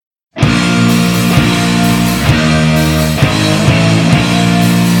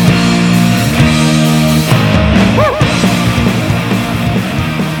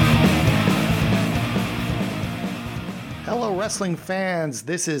wrestling fans.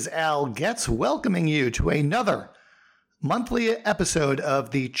 This is Al Getz welcoming you to another monthly episode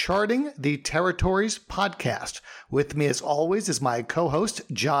of the Charting the Territories podcast. With me, as always, is my co-host,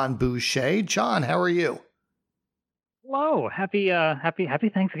 John Boucher. John, how are you? Hello. Happy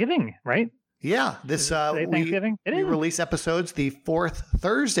Thanksgiving, right? Yeah, Thanksgiving. We release episodes the fourth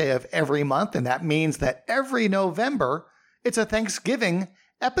Thursday of every month, and that means that every November, it's a Thanksgiving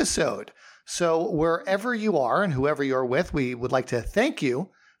episode. So wherever you are and whoever you're with, we would like to thank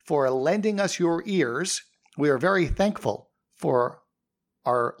you for lending us your ears. We are very thankful for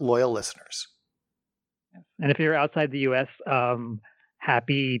our loyal listeners. And if you're outside the U.S.,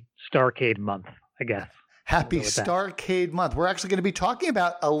 happy Starcade month, I guess. Happy Starcade month. We're actually going to be talking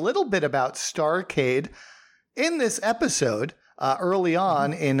about a little bit about Starcade in this episode early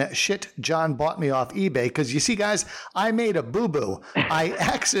on in Shit John Bought Me Off eBay. Because you see, guys, I made a boo-boo. I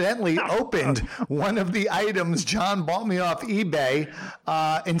accidentally opened one of the items John bought me off eBay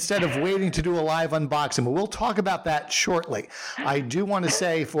instead of waiting to do a live unboxing. But we'll talk about that shortly. I do want to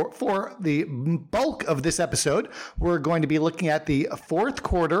say for the bulk of this episode, we're going to be looking at the fourth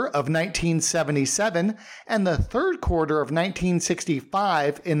quarter of 1977 and the third quarter of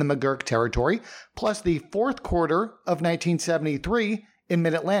 1965 in the McGurk territory, plus the fourth quarter of 1973 in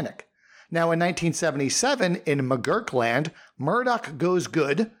Mid-Atlantic. Now, in 1977, in McGurk land, Murdoch goes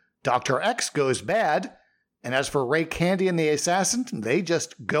good, Dr. X goes bad, and as for Ray Candy and the Assassin, they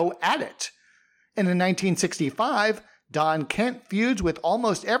just go at it. And in 1965, Don Kent feuds with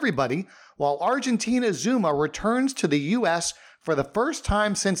almost everybody, while Argentina Zuma returns to the U.S. for the first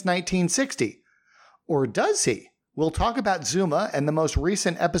time since 1960. Or does he? We'll talk about Zuma and the most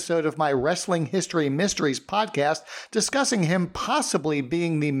recent episode of my Wrestling History Mysteries podcast, discussing him possibly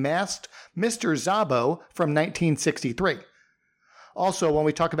being the masked Mr. Zabo from 1963. Also, when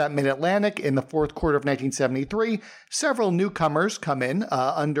we talk about Mid-Atlantic in the fourth quarter of 1973, several newcomers come in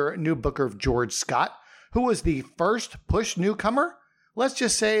under new booker George Scott. Who was the first push newcomer? Let's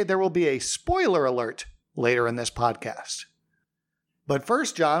just say there will be a spoiler alert later in this podcast. But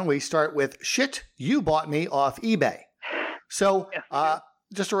first, John, we start with Shit You Bought Me Off eBay. So,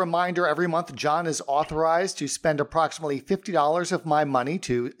 just a reminder, every month, John is authorized to spend approximately $50 of my money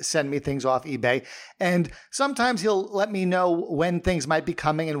to send me things off eBay. And sometimes he'll let me know when things might be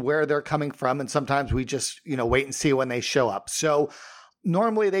coming and where they're coming from. And sometimes we just, wait and see when they show up. So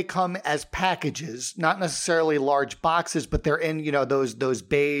normally they come as packages, not necessarily large boxes, but they're in, those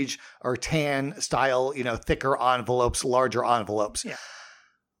beige or tan style, thicker envelopes, larger envelopes. Yeah.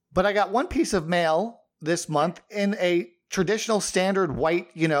 But I got one piece of mail this month in a traditional standard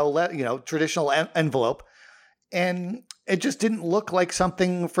white, traditional envelope. And it just didn't look like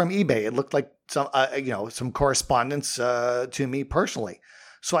something from eBay. It looked like some correspondence to me personally.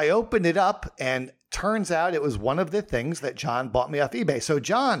 So I opened it up and turns out it was one of the things that John bought me off eBay. So,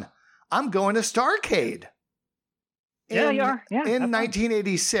 John, I'm going to Starcade. You are. Yeah, in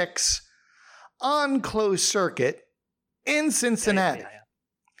 1986 on closed circuit in Cincinnati. Yeah.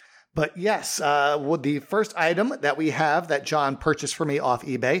 But yes, the first item that we have that John purchased for me off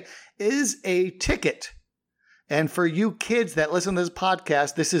eBay is a ticket. And for you kids that listen to this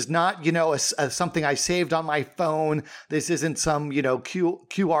podcast, this is not, something I saved on my phone. This isn't some,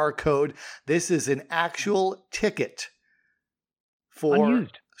 QR code. This is an actual ticket for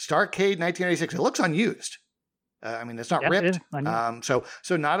unused. Starcade 1986. It looks unused. It's not ripped.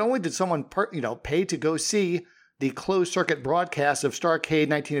 So not only did someone, pay to go see the closed circuit broadcast of Starcade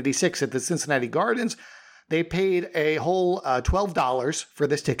 1986 at the Cincinnati Gardens, they paid a whole $12 for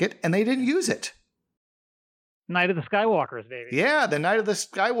this ticket, and they didn't use it. Night of the Skywalkers, baby. Yeah, the Night of the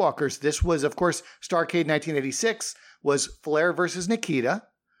Skywalkers. This was, of course, Starcade 1986 was Flair versus Nikita,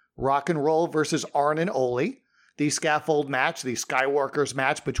 Rock and Roll versus Arn and Ole, the scaffold match, the Skywalkers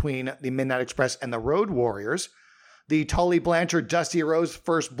match between the Midnight Express and the Road Warriors, the Tully Blanchard Dusty Rhodes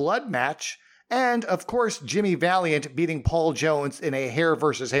First Blood match, and, of course, Jimmy Valiant beating Paul Jones in a hair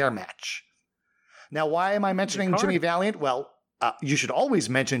versus hair match. Now, why am I mentioning Jimmy Valiant? Well, you should always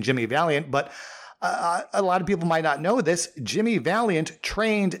mention Jimmy Valiant, but a lot of people might not know this. Jimmy Valiant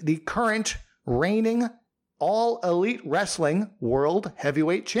trained the current reigning All Elite Wrestling World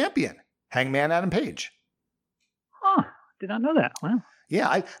Heavyweight Champion, Hangman Adam Page. Huh. Did not know that. Wow.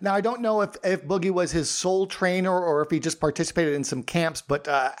 Yeah. I don't know if Boogie was his sole trainer or if he just participated in some camps, but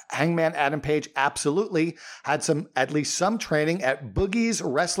Hangman Adam Page absolutely had at least some training at Boogie's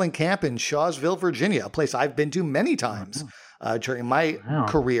Wrestling Camp in Shawsville, Virginia, a place I've been to many times. During my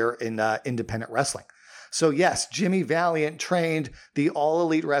career in independent wrestling. So yes, Jimmy Valiant trained the All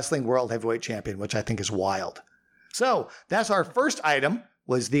Elite Wrestling World Heavyweight Champion, which I think is wild. So that's our first item,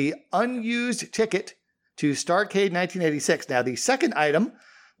 was the unused ticket to Starrcade 1986. Now, the second item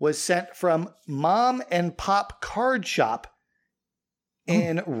was sent from Mom and Pop Card Shop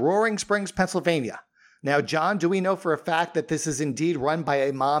in Roaring Springs, Pennsylvania. Now, John, do we know for a fact that this is indeed run by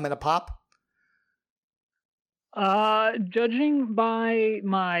a mom and a pop? Judging by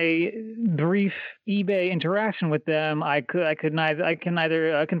my brief eBay interaction with them, I can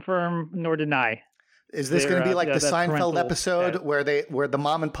neither confirm nor deny. Is this going to be like the Seinfeld episode where the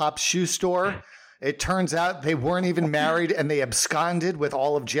mom and pop shoe store? It turns out they weren't even married and they absconded with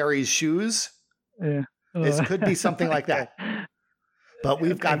all of Jerry's shoes. Yeah. This could be something like that. But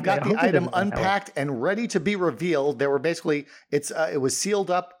I've got the item unpacked and ready to be revealed. There were basically it was sealed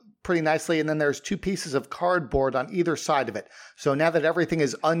up pretty nicely, and then there's two pieces of cardboard on either side of it. So now that everything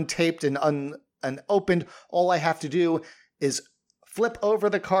is untaped and opened, all I have to do is flip over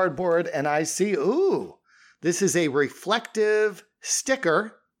the cardboard, and I see, this is a reflective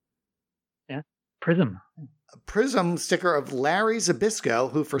sticker. Yeah, prism. A prism sticker of Larry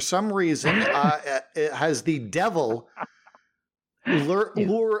Zbyszko, who for some reason has the devil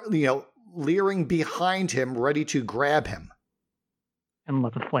leering behind him, ready to grab him. And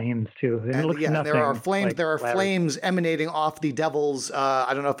lots of flames too. There are flames. Like there are flames emanating off the devil's.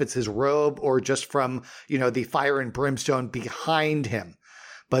 I don't know if it's his robe or just from the fire and brimstone behind him.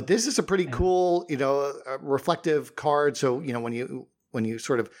 But this is a pretty cool, reflective card. So when you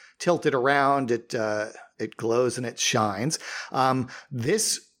sort of tilt it around, it glows and it shines.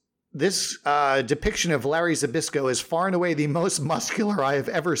 This depiction of Larry Zbyszko is far and away the most muscular I have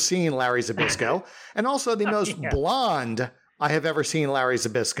ever seen Larry Zbyszko, and also the most blonde I have ever seen Larry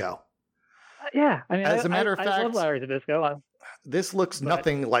Zbyszko. Yeah, I mean, as a matter of fact, I love Larry Zbyszko. This looks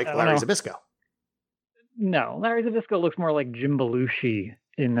nothing like Larry Zbyszko. No, Larry Zbyszko looks more like Jim Belushi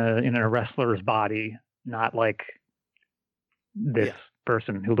in a wrestler's body, not like this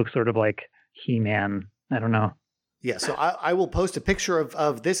person who looks sort of like He-Man. I don't know. Yeah, so I will post a picture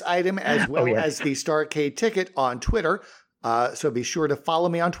of this item as well as the Starrcade ticket on Twitter. So be sure to follow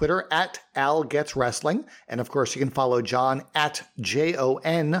me on Twitter at AlGetsWrestling. And of course, you can follow John at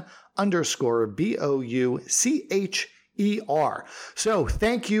JON_BOUCHER. So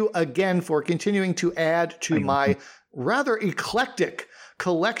thank you again for continuing to add to my rather eclectic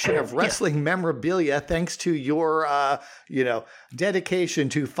collection of wrestling memorabilia, thanks to your, dedication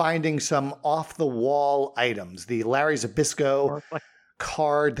to finding some off-the-wall items. The Larry Zbyszko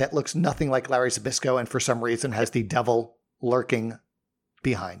card that looks nothing like Larry Zbyszko and for some reason has the devil lurking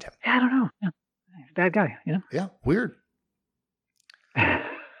behind him. Yeah, I don't know. Yeah. Bad guy, Yeah, weird.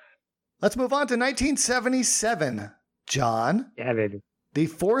 Let's move on to 1977, John. Yeah, baby. The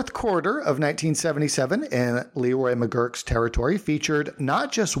fourth quarter of 1977 in Leroy McGuirk's territory featured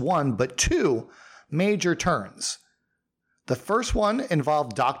not just one, but two major turns. The first one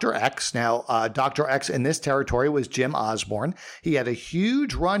involved Dr. X. Now, Dr. X in this territory was Jim Osborne. He had a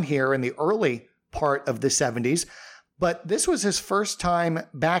huge run here in the early part of the 70s, but this was his first time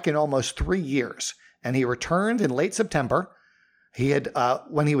back in almost 3 years, and he returned in late September. He had,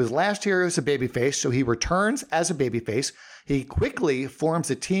 when he was last here as a babyface, so he returns as a babyface. He quickly forms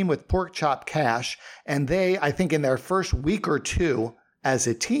a team with Pork Chop Cash, and they, I think in their first week or two as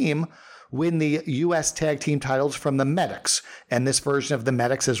a team, win the U.S. Tag Team titles from the Medics. And this version of the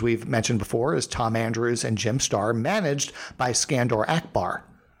Medics, as we've mentioned before, is Tom Andrews and Jim Starr, managed by Skandor Akbar.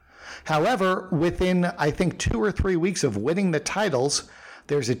 However, within, I think, 2 or 3 weeks of winning the titles,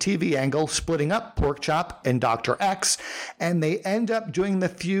 there's a TV angle splitting up Pork Chop and Dr. X, and they end up doing the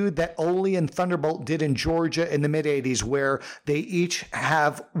feud that Ole and Thunderbolt did in Georgia in the mid-'80s, where they each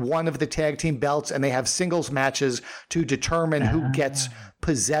have one of the tag team belts and they have singles matches to determine who gets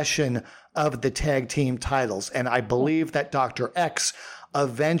possession of the tag team titles. And I believe that Dr. X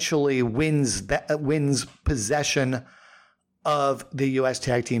eventually wins possession of the U.S.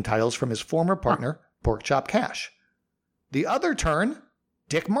 Tag Team titles from his former partner, Pork Chop Cash. The other turn,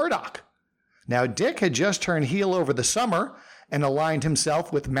 Dick Murdoch. Now, Dick had just turned heel over the summer and aligned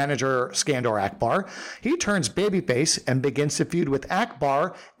himself with manager Skandor Akbar. He turns babyface and begins to feud with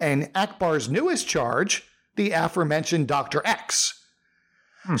Akbar and Akbar's newest charge, the aforementioned Dr. X.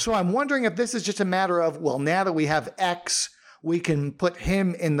 So I'm wondering if this is just a matter of, well, now that we have X, we can put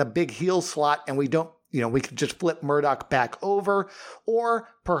him in the big heel slot and we don't, we can just flip Murdoch back over, or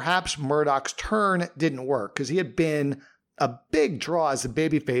perhaps Murdoch's turn didn't work because he had been a big draw as a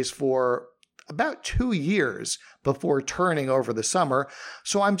babyface for about 2 years before turning over the summer.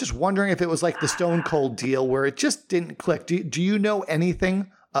 So I'm just wondering if it was like the Stone Cold deal where it just didn't click. Do you know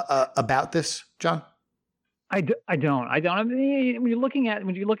anything about this, John? I don't. I mean, when you're looking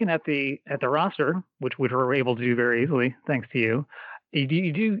at the roster, which we were able to do very easily, thanks to you,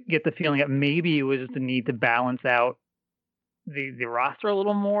 you do get the feeling that maybe it was just the need to balance out the roster a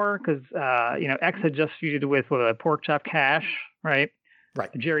little more because X had just feuded with Pork Chop Cash, right? Right.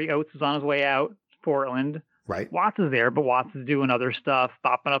 Jerry Oates is on his way out to Portland. Right. Watts is there, but Watts is doing other stuff,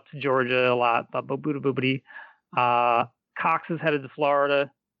 bopping up to Georgia a lot. Boobity. Cox is headed to Florida.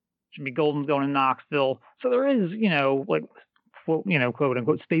 Jimmy Golden's going to Knoxville. So there is, quote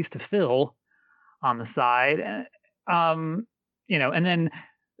unquote, space to fill on the side. And then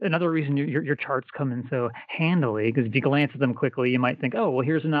another reason your charts come in so handily, because if you glance at them quickly, you might think, oh, well,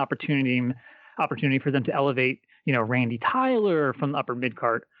 here's an opportunity for them to elevate, Randy Tyler from the upper mid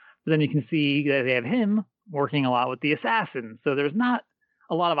card. But then you can see that they have him working a lot with the Assassin. So there's not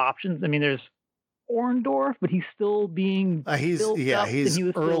a lot of options. I mean, there's Orndorff, but he's still being he's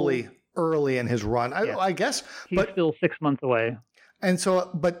early in his run. I guess he's still 6 months away. And so,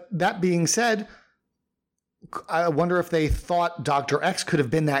 but that being said, I wonder if they thought Dr. X could have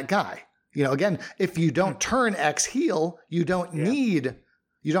been that guy. Again, if you don't turn X heel, you don't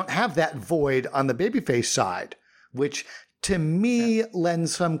have that void on the babyface side, which to me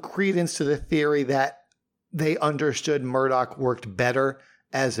lends some credence to the theory that they understood Murdoch worked better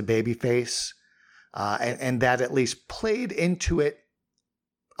as a babyface. And that at least played into it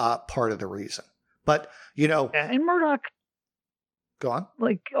part of the reason. But, and Murdoch. Go on.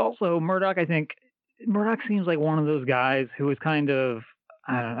 Also, Murdoch, I think, seems like one of those guys who is kind of,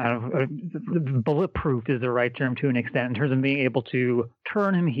 I don't know, bulletproof is the right term to an extent in terms of being able to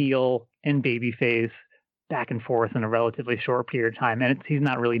turn him heel and babyface back and forth in a relatively short period of time. And he's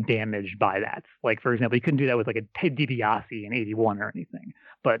not really damaged by that. For example, you couldn't do that with a Ted DiBiase in 81 or anything.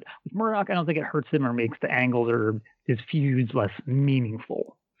 But with Murdoch, I don't think it hurts him or makes the angles or his feuds less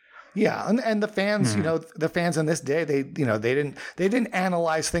meaningful. Yeah, and the fans, the fans in this day, they didn't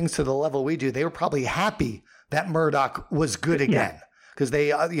analyze things to the level we do. They were probably happy that Murdoch was good again. Because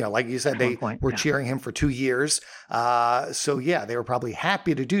they, like you said, they were cheering him for 2 years. They were probably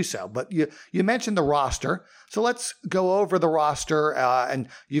happy to do so. But you mentioned the roster. So let's go over the roster. And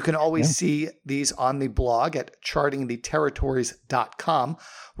you can always see these on the blog at chartingtheterritories.com.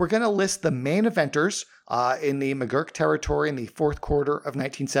 We're going to list the main eventers in the McGurk territory in the fourth quarter of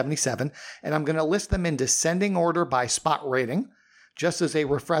 1977. And I'm going to list them in descending order by spot rating. Just as a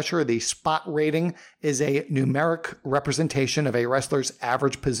refresher, the spot rating is a numeric representation of a wrestler's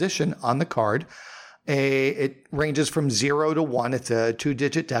average position on the card. It ranges from 0 to 1. It's a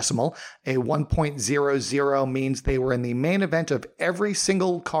 2-digit decimal. A 1.00 means they were in the main event of every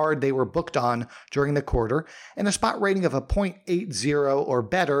single card they were booked on during the quarter. And a spot rating of a 0.80 or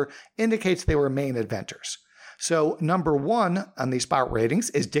better indicates they were main eventers. So number 1 on the spot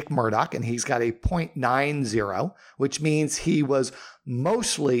ratings is Dick Murdoch, and he's got a 0.90, which means he was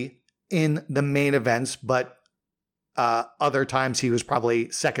mostly in the main events, but other times he was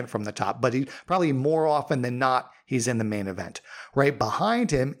probably second from the top. But he probably more often than not, he's in the main event. Right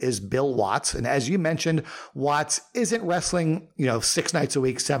behind him is Bill Watts. And as you mentioned, Watts isn't wrestling, 6 nights a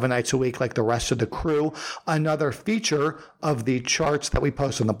week, 7 nights a week like the rest of the crew. Another feature of the charts that we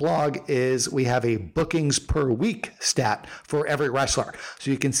post on the blog is we have a bookings per week stat for every wrestler. So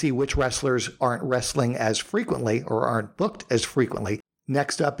you can see which wrestlers aren't wrestling as frequently or aren't booked as frequently.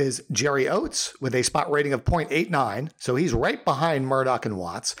 Next up is Jerry Oates with a spot rating of 0.89. So he's right behind Murdoch and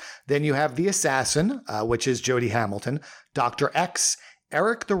Watts. Then you have the Assassin, which is Jody Hamilton, Dr. X,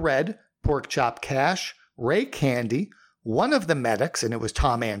 Eric the Red, Pork Chop Cash, Ray Candy, one of the medics, and it was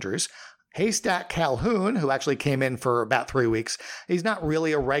Tom Andrews, Haystack Calhoun, who actually came in for about 3 weeks. He's not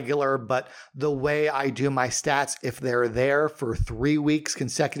really a regular, but the way I do my stats, if they're there for 3 weeks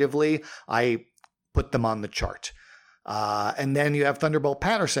consecutively, I put them on the chart. And then you have Thunderbolt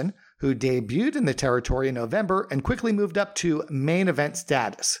Patterson, who debuted in the territory in November and quickly moved up to main event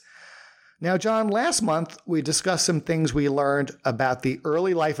status. Now, John, last month we discussed some things we learned about the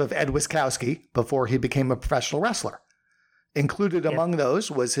early life of Ed Wiskowski before he became a professional wrestler. Included among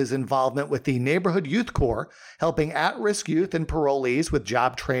those was his involvement with the Neighborhood Youth Corps, helping at-risk youth and parolees with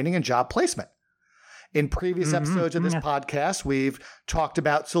job training and job placement. In previous episodes of this podcast, we've talked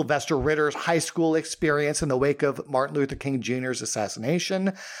about Sylvester Ritter's high school experience in the wake of Martin Luther King Jr.'s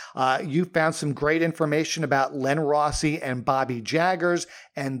assassination. You found some great information about Len Rossi and Bobby Jaggers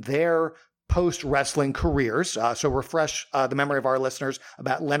and their post-wrestling careers. So refresh the memory of our listeners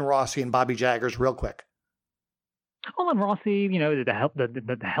about Len Rossi and Bobby Jaggers real quick. Well, Len Rossi,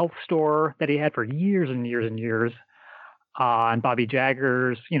 the health store that he had for years and years and years. And Bobby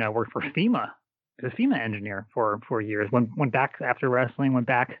Jaggers, worked for FEMA. He was a FEMA engineer for years. Went back after wrestling, went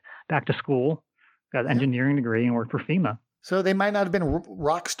back to school, got an engineering degree and worked for FEMA. So they might not have been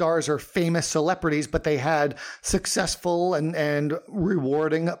rock stars or famous celebrities, but they had successful and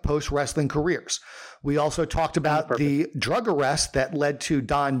rewarding post-wrestling careers. We also talked about the drug arrest that led to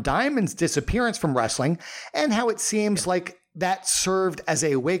Don Diamond's disappearance from wrestling and how it seems like that served as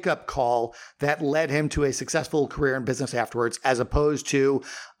a wake-up call that led him to a successful career in business afterwards, as opposed to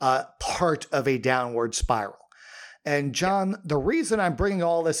part of a downward spiral. And John, the reason I'm bringing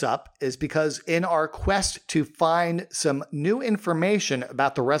all this up is because in our quest to find some new information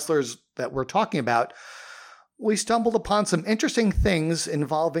about the wrestlers that we're talking about, we stumbled upon some interesting things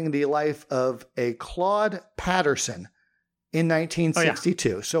involving the life of a Claude Patterson in 1962.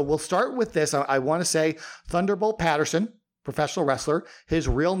 Oh, yeah. So we'll start with this. I want to say Thunderbolt Patterson, professional wrestler. His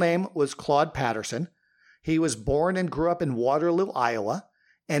real name was Claude Patterson. He was born and grew up in Waterloo, Iowa.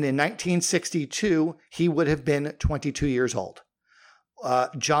 And in 1962, he would have been 22 years old.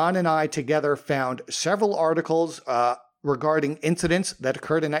 John and I together found several articles regarding incidents that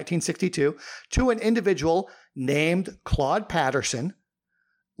occurred in 1962 to an individual named Claude Patterson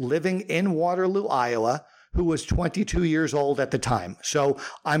living in Waterloo, Iowa, who was 22 years old at the time. So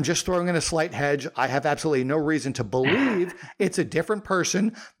I'm just throwing in a slight hedge. I have absolutely no reason to believe it's a different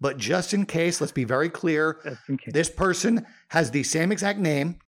person, but just in case, let's be very clear. This person has the same exact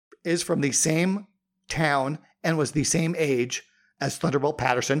name, is from the same town, and was the same age as Thunderbolt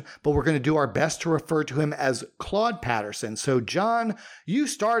Patterson, but we're going to do our best to refer to him as Claude Patterson. So, John, you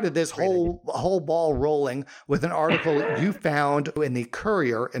started this whole ball rolling with an article you found in the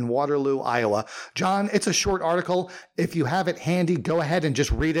Courier in Waterloo, Iowa. John, it's a short article. If you have it handy, go ahead and just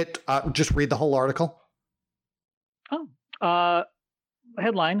read it. Just read the whole article.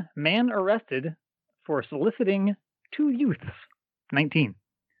 Headline: Man arrested for soliciting two youths, 19.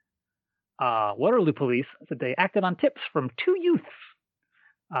 Waterloo police said they acted on tips from two youths.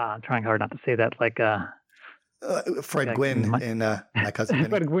 I'm trying hard not to say that like Fred Gwynn in My Cousin Vinny.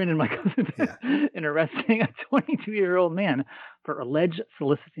 Fred Gwynn and My Cousin Vinny in arresting a 22-year-old man for alleged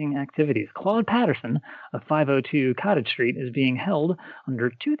soliciting activities. Claude Patterson of 502 Cottage Street is being held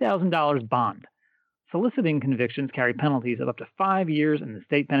under $2,000 bond. Soliciting convictions carry penalties of up to 5 years in the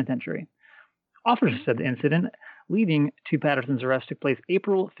state penitentiary. Officers said the incident leading to Patterson's arrest took place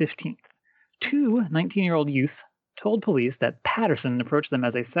April 15th. Two 19-year-old youths told police that Patterson approached them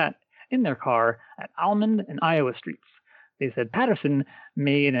as they sat in their car at Almond and Iowa Streets. They said Patterson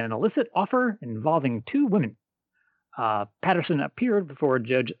made an illicit offer involving two women. Patterson appeared before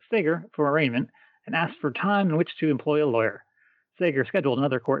Judge Sager for arraignment and asked for time in which to employ a lawyer. Sager scheduled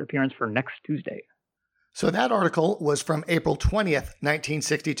another court appearance for next Tuesday. So that article was from April 20th,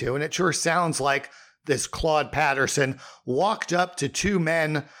 1962, and it sure sounds like this Claude Patterson walked up to two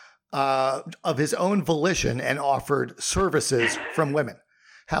men of his own volition and offered services from women.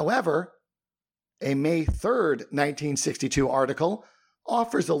 However, a May 3rd, 1962 article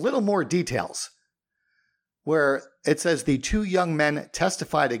offers a little more details, where it says the two young men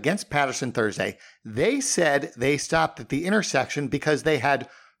testified against Patterson Thursday. They said they stopped at the intersection because they had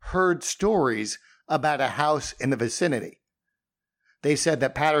heard stories about a house in the vicinity. They said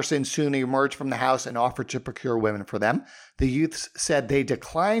that Patterson soon emerged from the house and offered to procure women for them. The youths said they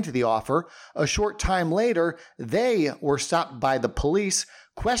declined the offer. A short time later, they were stopped by the police,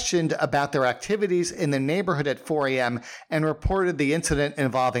 questioned about their activities in the neighborhood at 4 a.m., and reported the incident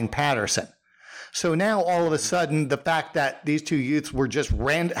involving Patterson. So now, all of a sudden, the fact that these two youths were just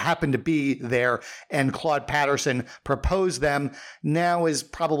happened to be there and Claude Patterson proposed them now is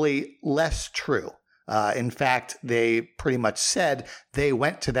probably less true. In fact, they pretty much said they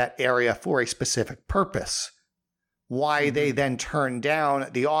went to that area for a specific purpose. Why they then turned down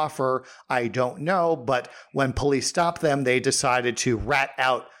the offer, I don't know. But when police stopped them, they decided to rat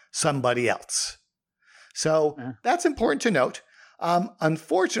out somebody else. So that's important to note.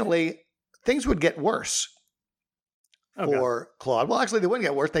 Unfortunately, things would get worse for Claude. Well, actually, they wouldn't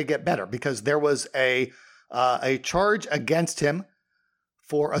get worse. They'd get better because there was a charge against him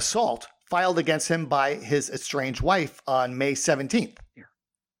for assault filed against him by his estranged wife on May 17th.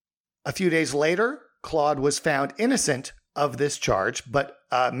 A few days later, Claude was found innocent of this charge, but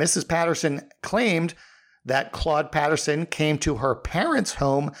Mrs. Patterson claimed that Claude Patterson came to her parents'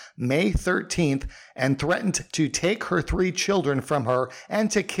 home May 13th and threatened to take her 3 children from her and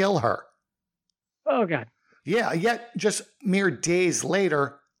to kill her. Oh, God. Yeah, yet just mere days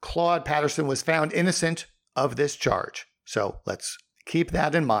later, Claude Patterson was found innocent of this charge. So let's keep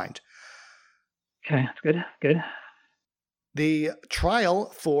that in mind. Okay, that's good. Good. The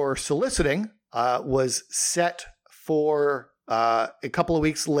trial for soliciting was set for a couple of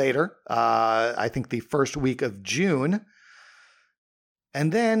weeks later, I think the first week of June.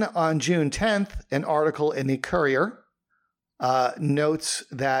 And then on June 10th, an article in the Courier notes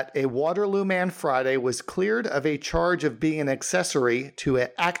that a Waterloo Man Friday was cleared of a charge of being an accessory to an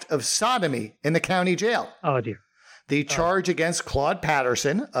act of sodomy in the county jail. Oh, dear. The charge against Claude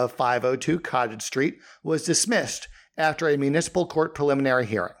Patterson of 502 Cottage Street was dismissed after a municipal court preliminary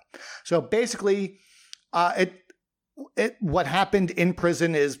hearing. So basically, what happened in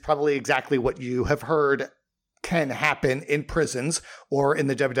prison is probably exactly what you have heard can happen in prisons or in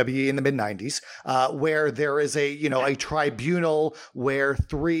the WWE in the mid-90s, where there is a tribunal where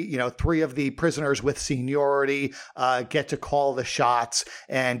three of the prisoners with seniority get to call the shots,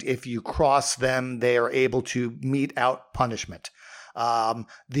 and if you cross them, they are able to mete out punishment.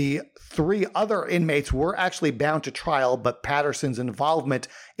 The three other inmates were actually bound to trial, but Patterson's involvement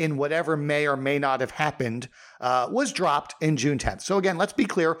in whatever may or may not have happened was dropped in June 10th. So again, let's be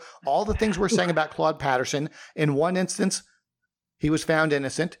clear. All the things we're saying about Claude Patterson, in one instance, he was found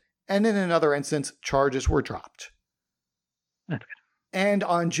innocent, and in another instance, charges were dropped. That's good. And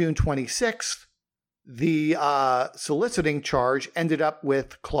on June 26th, the soliciting charge ended up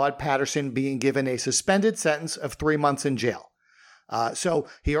with Claude Patterson being given a suspended sentence of 3 months in jail. So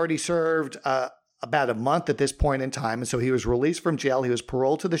he already served about a month at this point in time. And so he was released from jail. He was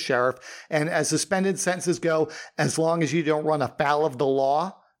paroled to the sheriff. And as suspended sentences go, as long as you don't run afoul of the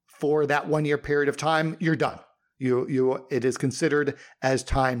law for that 1 year period of time, you're done. It is considered as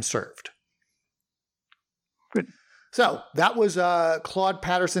time served. Good. So that was Claude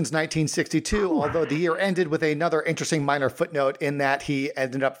Patterson's 1962, although the year ended with another interesting minor footnote in that he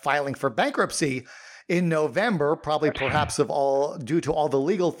ended up filing for bankruptcy in November, probably perhaps due to all the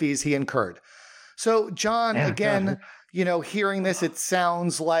legal fees he incurred. So, John, hearing this, it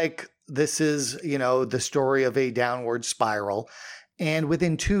sounds like this is, the story of a downward spiral. And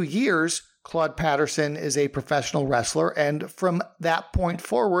within 2 years, Claude Patterson is a professional wrestler. And from that point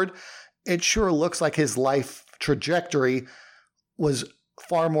forward, it sure looks like his life trajectory was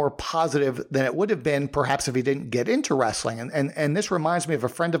far more positive than it would have been perhaps if he didn't get into wrestling. And this reminds me of a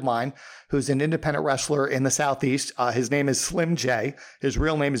friend of mine who's an independent wrestler in the Southeast. His name is Slim J. His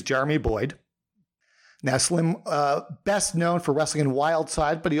real name is Jeremy Boyd. Now, Slim, best known for wrestling in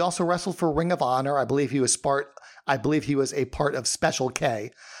Wildside, but he also wrestled for Ring of Honor. I believe he was a part of Special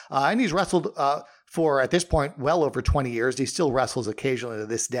K. And he's wrestled for, at this point, well over 20 years. He still wrestles occasionally to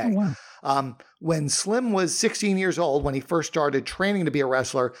this day. Oh, wow. When Slim was 16 years old, when he first started training to be a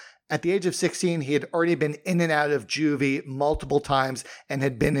wrestler, at the age of 16, he had already been in and out of juvie multiple times and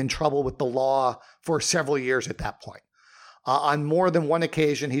had been in trouble with the law for several years at that point. On more than one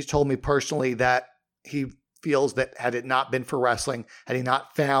occasion, he's told me personally that he feels that had it not been for wrestling, had he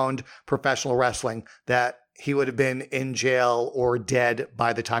not found professional wrestling, that he would have been in jail or dead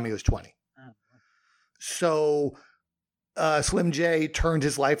by the time he was 20. So Slim J turned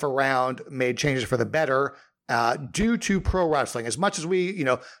his life around, made changes for the better due to pro wrestling. As much as we,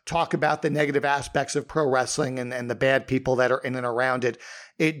 talk about the negative aspects of pro wrestling and the bad people that are in and around it,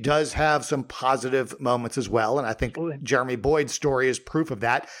 it does have some positive moments as well. And I think Jeremy Boyd's story is proof of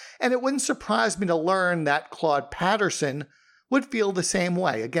that. And it wouldn't surprise me to learn that Claude Patterson would feel the same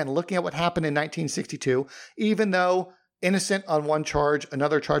way. Again, looking at what happened in 1962, even though innocent on one charge,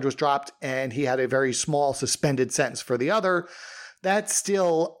 another charge was dropped, and he had a very small suspended sentence for the other. That's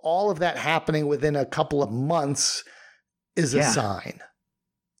still, all of that happening within a couple of months is a sign.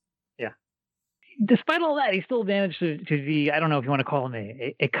 Yeah. Despite all that, he still managed to be, I don't know if you want to call him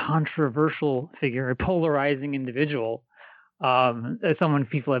a controversial figure, a polarizing individual. As someone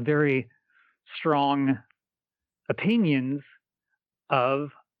people have very strong opinions of.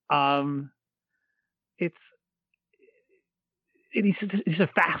 He's a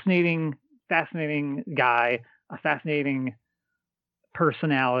fascinating guy, a fascinating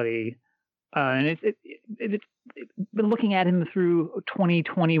personality, and it's been looking at him through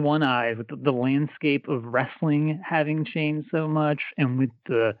 2021 eyes, with the landscape of wrestling having changed so much, and with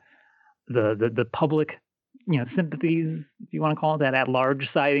the public, sympathies, if you want to call it that, at large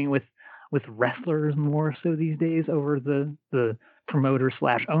siding with wrestlers more so these days over the promoters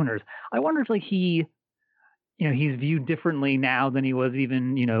 / owners. I wonder if he's viewed differently now than he was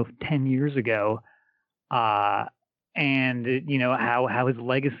even 10 years ago. And how his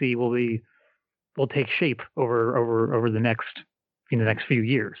legacy will take shape over the next few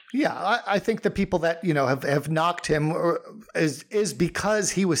years. Yeah, I think the people that have knocked him is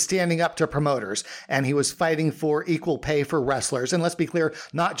because he was standing up to promoters and he was fighting for equal pay for wrestlers. And let's be clear,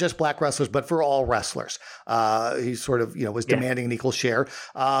 not just black wrestlers, but for all wrestlers. He sort of was demanding an equal share.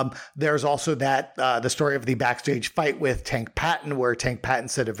 There's also the story of the backstage fight with Tank Patton, where Tank Patton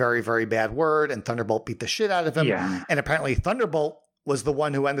said a very, very bad word and Thunderbolt beat the shit out of him. Yeah. And apparently Thunderbolt was the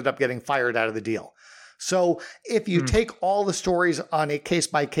one who ended up getting fired out of the deal. So if you take all the stories on a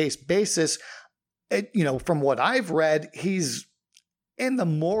case-by-case basis, from what I've read, he's in the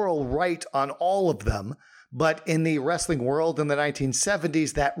moral right on all of them. But in the wrestling world in the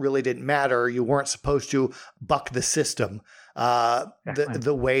 1970s, that really didn't matter. You weren't supposed to buck the system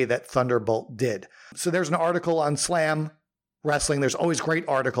the way that Thunderbolt did. So there's an article on Slam Wrestling. There's always great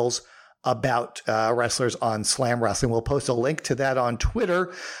articles about wrestlers on Slam Wrestling. We'll post a link to that on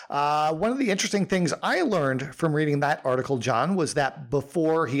Twitter. One of the interesting things I learned from reading that article, John, was that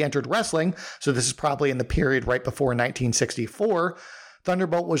before he entered wrestling, so this is probably in the period right before 1964,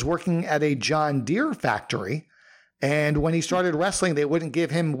 Thunderbolt was working at a John Deere factory. And when he started wrestling, they wouldn't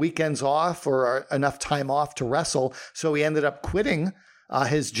give him weekends off or enough time off to wrestle. So he ended up quitting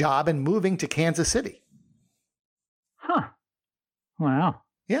his job and moving to Kansas City. Huh. Wow.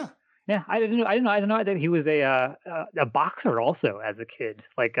 Yeah. Yeah, I didn't know that he was a boxer also as a kid,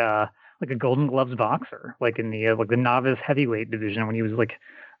 like a Golden Gloves boxer, like in the the novice heavyweight division when he was like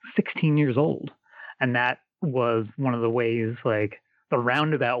 16 years old, and that was one of the ways, like the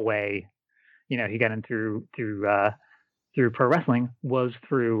roundabout way, he got in through pro wrestling was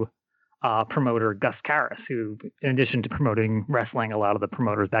through promoter Gus Karras, who, in addition to promoting wrestling, a lot of the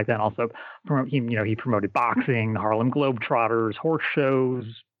promoters back then also he promoted boxing, the Harlem Globetrotters, horse shows,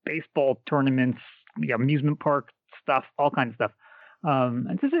 baseball tournaments, amusement park stuff, all kinds of stuff.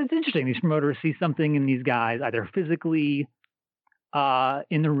 It's interesting. These promoters see something in these guys, either physically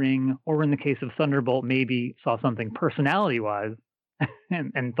in the ring, or in the case of Thunderbolt, maybe saw something personality-wise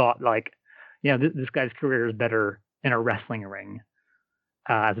and thought like, this guy's career is better in a wrestling ring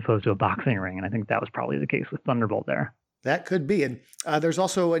as opposed to a boxing ring. And I think that was probably the case with Thunderbolt there. That could be. And there's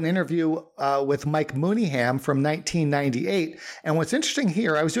also an interview with Mike Mooneyham from 1998. And what's interesting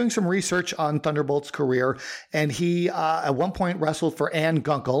here, I was doing some research on Thunderbolt's career, and he at one point wrestled for Ann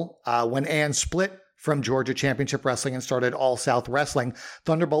Gunkel when Ann split from Georgia Championship Wrestling and started All South Wrestling.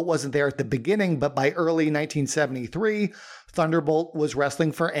 Thunderbolt wasn't there at the beginning, but by early 1973, Thunderbolt was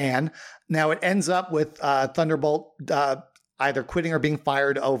wrestling for Ann. Now it ends up with Thunderbolt either quitting or being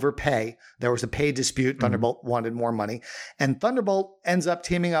fired over pay. There was a pay dispute. Thunderbolt wanted more money. And Thunderbolt ends up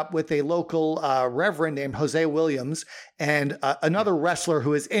teaming up with a local reverend named Jose Williams and another wrestler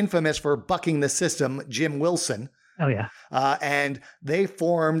who is infamous for bucking the system, Jim Wilson. Oh, yeah. And they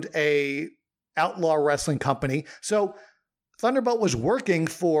formed a outlaw wrestling company. So Thunderbolt was working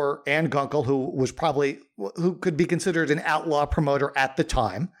for Ann Gunkel, who could be considered an outlaw promoter at the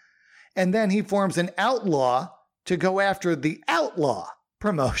time. And then he forms an outlaw to go after the outlaw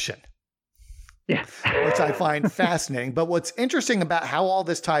promotion. Yeah. Which I find fascinating. But what's interesting about how all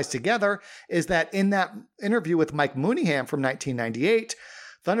this ties together is that in that interview with Mike Mooneyham from 1998,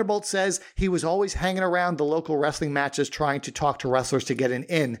 Thunderbolt says he was always hanging around the local wrestling matches trying to talk to wrestlers to get an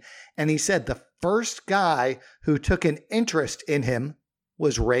in. And he said the first guy who took an interest in him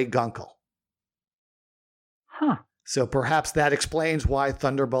was Ray Gunkel. Huh. So perhaps that explains why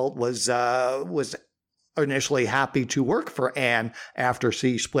Thunderbolt was initially happy to work for Ann after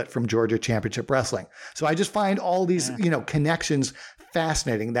she split from Georgia Championship Wrestling. So I just find all these, connections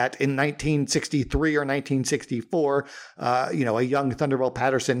fascinating, that in 1963 or 1964, a young Thunderbolt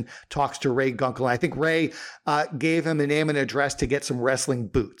Patterson talks to Ray Gunkel. And I think Ray gave him a name and address to get some wrestling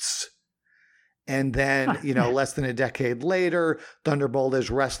boots. And then, less than a decade later, Thunderbolt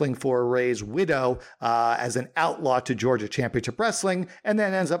is wrestling for Ray's widow as an outlaw to Georgia Championship Wrestling, and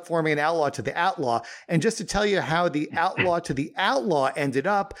then ends up forming an outlaw to the outlaw. And just to tell you how the outlaw to the outlaw ended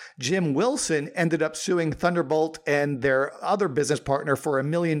up, Jim Wilson ended up suing Thunderbolt and their other business partner for $1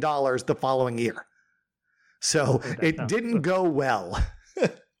 million the following year. So it didn't go well.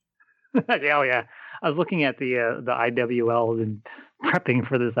 Yeah. I was looking at the IWL and prepping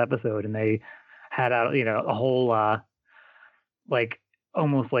for this episode, and they had a whole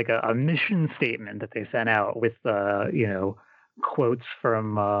almost like a mission statement that they sent out with quotes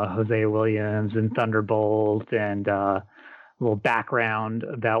from Jose Williams and Thunderbolt, and a little background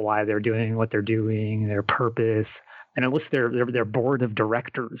about why they're doing what they're doing, their purpose, and it lists their board of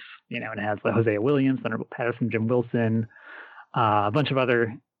directors. And it has Jose Williams, Thunderbolt Patterson, Jim Wilson, a bunch of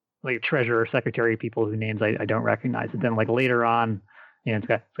other treasurer, secretary people whose names I don't recognize. And then later on, it's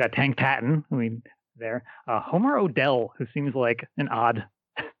got Tank Patton, there. Homer Odell, who seems like an odd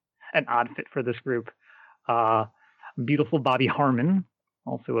fit for this group. Beautiful Bobby Harmon,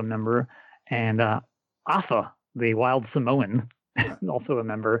 also a member, and Afa, the Wild Samoan, also a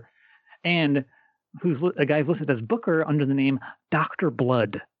member, and who's a guy listed as Booker under the name Dr.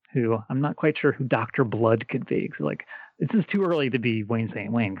 Blood, who I'm not quite sure who Dr. Blood could be. This is too early to be Wayne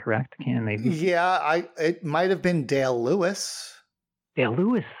St. Wayne, correct? Can they? Yeah, it might have been Dale Lewis. Dale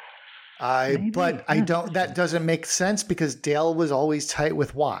Lewis. That doesn't make sense because Dale was always tight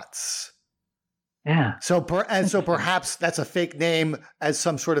with Watts. Yeah. So perhaps that's a fake name as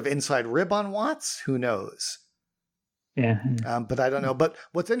some sort of inside rib on Watts. Who knows? Yeah. But I don't know. But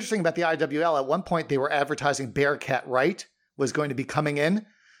what's interesting about the IWL, at one point they were advertising Bearcat Wright was going to be coming in.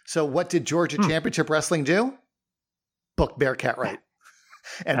 So what did Georgia Championship Wrestling do? Book Bearcat Wright.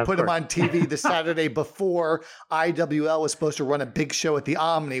 And put him on TV the Saturday before IWL was supposed to run a big show at the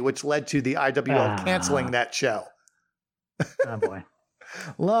Omni, which led to the IWL canceling that show. Oh, boy.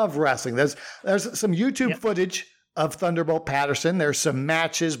 Love wrestling. There's some YouTube footage of Thunderbolt Patterson. There's some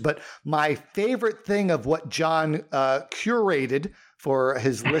matches, but my favorite thing of what John curated for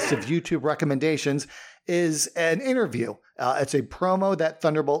his list of YouTube recommendations is an interview. It's a promo that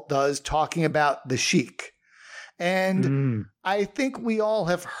Thunderbolt does talking about the Sheik. And I think we all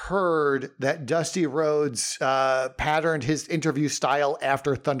have heard that Dusty Rhodes patterned his interview style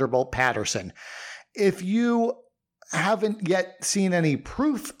after Thunderbolt Patterson. If you haven't yet seen any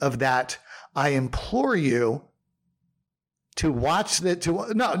proof of that, I implore you to watch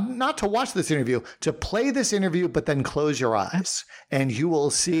not to watch this interview, to play this interview, but then close your eyes and you will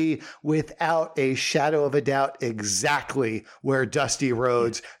see without a shadow of a doubt exactly where Dusty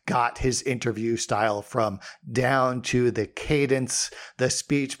Rhodes got his interview style from, down to the cadence, the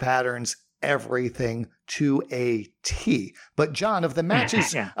speech patterns, everything to a T. But John, of the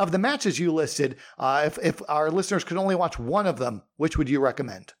matches you listed, if our listeners could only watch one of them, which would you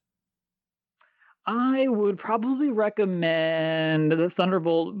recommend? I would probably recommend the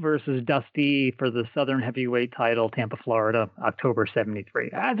Thunderbolt versus Dusty for the Southern Heavyweight title, Tampa, Florida, October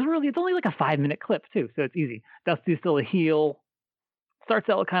 73. It's only like a 5-minute clip too, so it's easy. Dusty's still a heel. Starts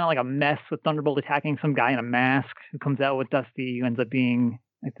out kind of like a mess with Thunderbolt attacking some guy in a mask who comes out with Dusty, who ends up being,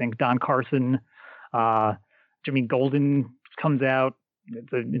 I think, Don Carson. Jimmy Golden comes out.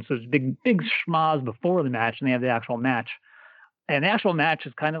 It's a big schmaz before the match, and they have the actual match. And the actual match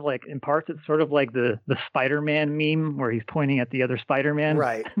is kind of like, in parts, it's sort of like the Spider-Man meme where he's pointing at the other Spider-Man.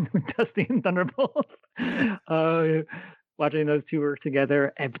 Right. Dusty and Thunderbolt. Watching those two work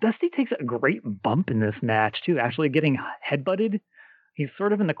together. And Dusty takes a great bump in this match, too, actually getting headbutted. He's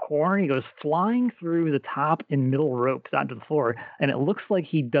sort of in the corner. He goes flying through the top and middle ropes onto the floor. And it looks like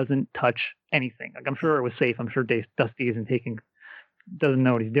he doesn't touch anything. Like, I'm sure it was safe. I'm sure Dusty doesn't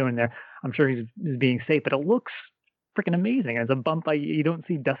know what he's doing there. I'm sure he's being safe, but it looks freaking amazing. It's a bump you don't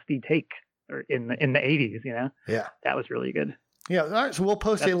see Dusty take in the 80s, you know? Yeah. That was really good. Yeah. All right. So we'll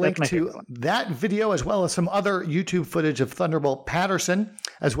post a link to that video as well as some other YouTube footage of Thunderbolt Patterson,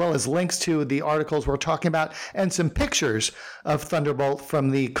 as well as links to the articles we're talking about and some pictures of Thunderbolt from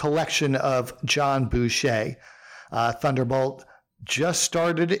the collection of John Boucher. Thunderbolt just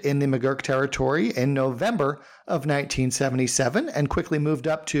started in the McGurk territory in November of 1977 and quickly moved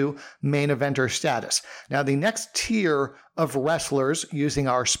up to main eventer status. Now, the next tier of wrestlers using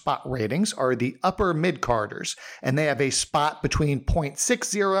our spot ratings are the upper mid-carders, and they have a spot between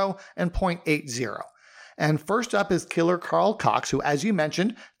 0.60 and 0.80. And first up is Killer Carl Cox, who, as you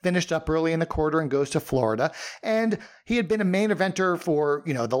mentioned, finished up early in the quarter and goes to Florida. And he had been a main eventer for,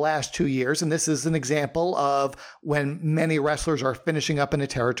 the last 2 years. And this is an example of when many wrestlers are finishing up in a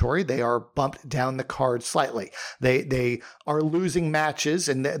territory, they are bumped down the card slightly. They are losing matches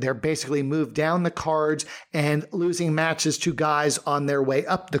and they're basically moved down the cards and losing matches to guys on their way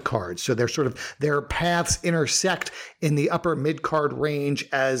up the cards. So their paths intersect in the upper mid-card range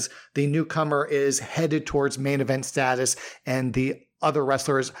as the newcomer is headed towards main event status and the other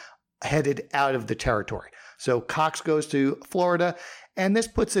wrestlers headed out of the territory. So Cox goes to Florida, and this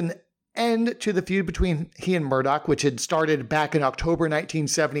puts an end to the feud between he and Murdoch, which had started back in October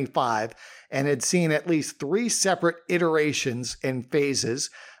 1975 and had seen at least 3 separate iterations and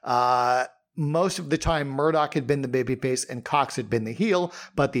phases. Most of the time, Murdoch had been the babyface and Cox had been the heel,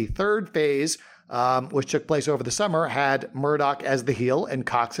 but the third phase, which took place over the summer, had Murdoch as the heel and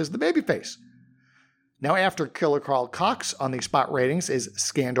Cox as the babyface. Now, after Killer Carl Cox on the spot ratings is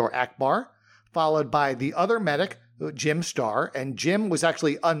Skandor Akbar, followed by the other medic, Jim Starr. And Jim was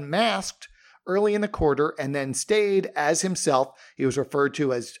actually unmasked early in the quarter and then stayed as himself. He was referred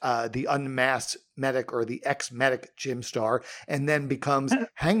to as the unmasked medic or the ex-medic Jim Starr, and then becomes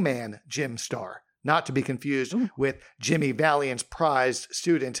Hangman Jim Starr. Not to be confused with Jimmy Valiant's prized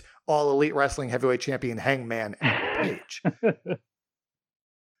student, All Elite Wrestling Heavyweight Champion Hangman Page.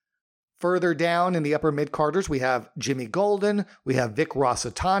 Further down in the upper mid-carders, we have Jimmy Golden, we have Vic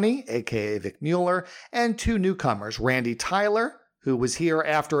Rossitani, a.k.a. Vic Mueller, and 2 newcomers, Randy Tyler, who was here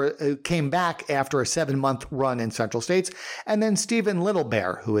came back after a 7-month run in Central States, and then Stephen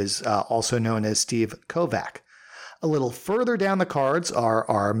Littlebear, who is also known as Steve Kovac. A little further down the cards are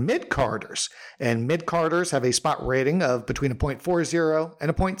our mid-carders, and mid-carders have a spot rating of between a 0.40 and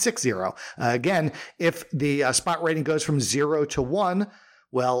a 0.60. Again, if the spot rating goes from 0 to 1,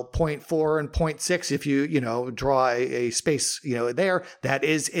 well, 0.4 and 0.6, if you draw a space, there, that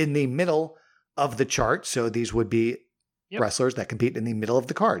is in the middle of the chart. So these would be wrestlers that compete in the middle of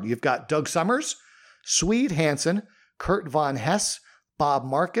the card. You've got Doug Summers, Swede Hansen, Kurt Von Hess, Bob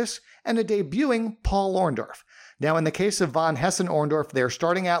Marcus, and a debuting Paul Orndorff. Now, in the case of Von Hess and Orndorff, they're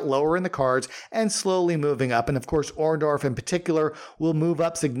starting out lower in the cards and slowly moving up. And of course, Orndorff in particular will move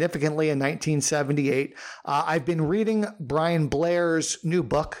up significantly in 1978. I've been reading Brian Blair's new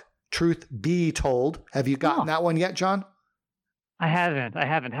book, Truth Be Told. Have you gotten that one yet, John? I haven't.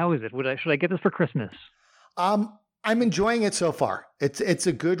 How is it? Should I get this for Christmas? I'm enjoying it so far. It's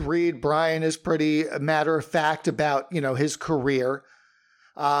a good read. Brian is pretty matter of fact about, his career.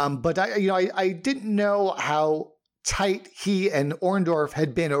 But I didn't know how tight he and Orndorff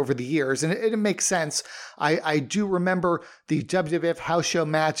had been over the years, and it makes sense. I do remember the WWF house show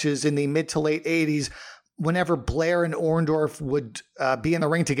matches in the mid to late 80s. Whenever Blair and Orndorff would be in the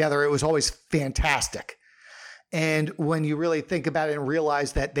ring together, it was always fantastic. And when you really think about it and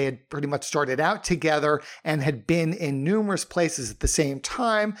realize that they had pretty much started out together and had been in numerous places at the same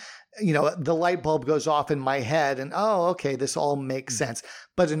time, the light bulb goes off in my head and, oh, okay, this all makes sense.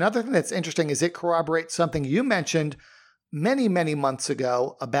 But another thing that's interesting is it corroborates something you mentioned many, many months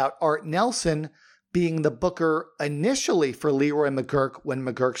ago about Art Nelson being the booker initially for Leroy McGuirk when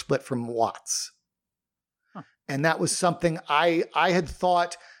McGuirk split from Watts. Huh. And that was something I had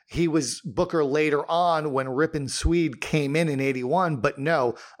thought he was booker later on when Rip and Swede came in 81. But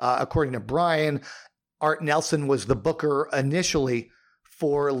no, according to Brian, Art Nelson was the booker initially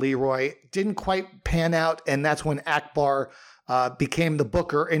for Leroy. Didn't quite pan out, and that's when Akbar became the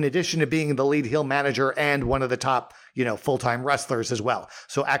booker, in addition to being the lead heel manager and one of the top, full-time wrestlers as well.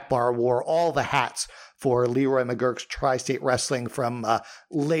 So Akbar wore all the hats for Leroy McGuirk's Tri-State Wrestling from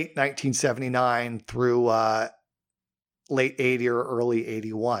late 1979 through late 80 or early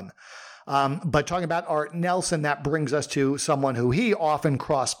 81. But talking about Art Nelson, that brings us to someone who he often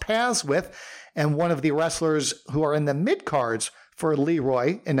crossed paths with, and one of the wrestlers who are in the mid-cards for Leroy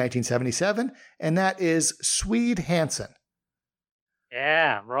in 1977, and that is Swede Hansen.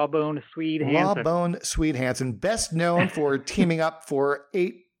 Yeah, Rawbone Swede Hansen. Rawbone Swede Hansen, best known for teaming up for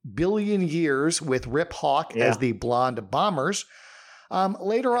 8 billion years with Rip Hawk as the Blonde Bombers.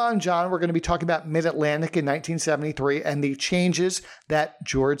 Later on, John, we're going to be talking about Mid-Atlantic in 1973 and the changes that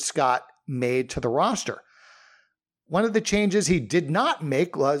George Scott made to the roster. One of the changes he did not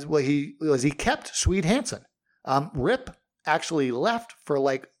make was he kept Swede Hansen. Rip actually left for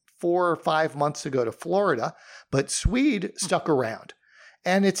like 4 or 5 months to go to Florida, but Swede stuck around.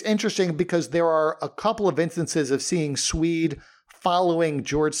 And it's interesting because there are a couple of instances of seeing Swede following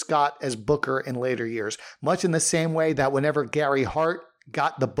George Scott as booker in later years, much in the same way that whenever Gary Hart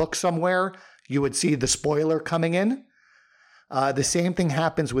got the book somewhere, you would see the spoiler coming in. The same thing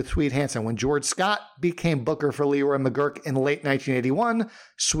happens with Swede Hansen. When George Scott became booker for Leroy McGuirk in late 1981,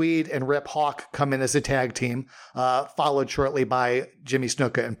 Swede and Rip Hawk come in as a tag team, followed shortly by Jimmy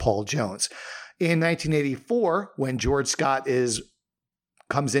Snuka and Paul Jones. In 1984, when George Scott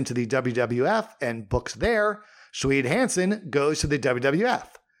comes into the WWF and books there, Swede Hansen goes to the WWF.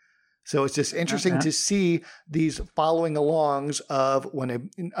 So it's just interesting to see these following alongs of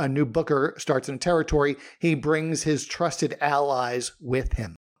when a new booker starts in a territory, he brings his trusted allies with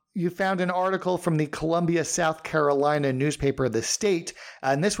him. You found an article from the Columbia, South Carolina newspaper, The State,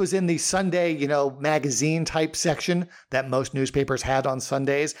 and this was in the Sunday, magazine type section that most newspapers had on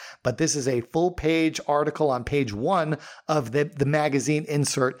Sundays. But this is a full page article on page 1 of the magazine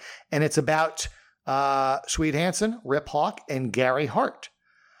insert, and it's about Swede Hansen, Rip Hawk, and Gary Hart.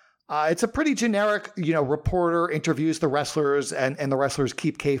 It's a pretty generic, reporter interviews the wrestlers and the wrestlers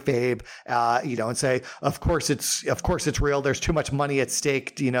keep kayfabe, and say, of course it's real. There's too much money at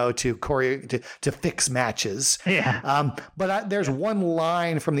stake, to fix matches. Yeah. But there's one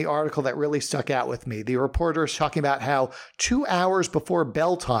line from the article that really stuck out with me. The reporter is talking about how 2 hours before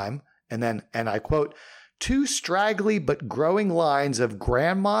bell time, and I quote, 2 straggly but growing lines of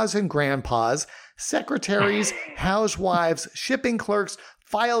grandmas and grandpas, secretaries, housewives, shipping clerks,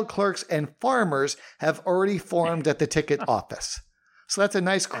 file clerks, and farmers have already formed at the ticket office. So that's a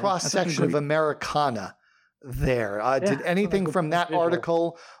nice cross-section of Americana there. Did anything from that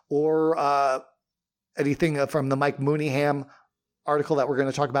article or anything from the Mike Mooneyham article that we're going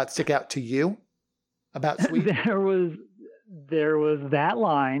to talk about stick out to you about Swede? There was that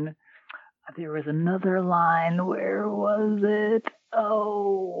line. There was another line. Where was it?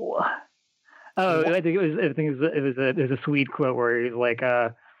 Oh, I think it was a Swede quote where he's like,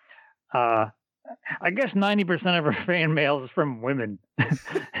 I guess 90% of our fan mail is from women.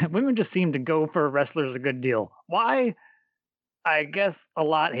 Women just seem to go for wrestlers a good deal. Why? I guess a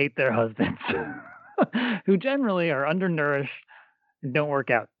lot hate their husbands, who generally are undernourished and don't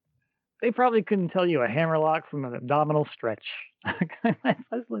work out. They probably couldn't tell you a hammerlock from an abdominal stretch.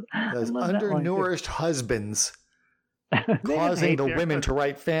 Those undernourished husbands causing the women to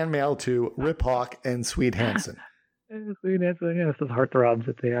write fan mail to Rip Hawk and Swede Hansen. Swede Hansen, yeah, it's those heartthrobs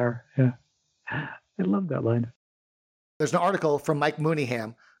that they are. Yeah. I love that line. There's an article from Mike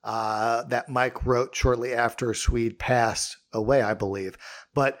Mooneyham that Mike wrote shortly after Swede passed away, I believe.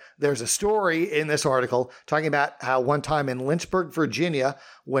 But there's a story in this article talking about how one time in Lynchburg, Virginia,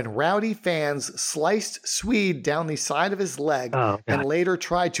 when rowdy fans sliced Swede down the side of his leg and later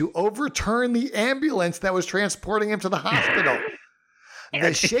tried to overturn the ambulance that was transporting him to the hospital.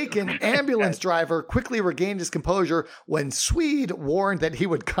 The shaken ambulance driver quickly regained his composure when Swede warned that he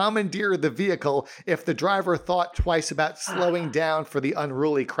would commandeer the vehicle if the driver thought twice about slowing down for the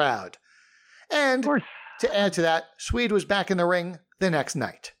unruly crowd. And to add to that, Swede was back in the ring the next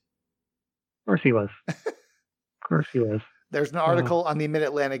night. Of course he was. There's an article on the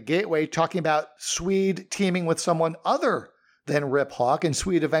Mid-Atlantic Gateway talking about Swede teaming with someone other than Rip Hawk and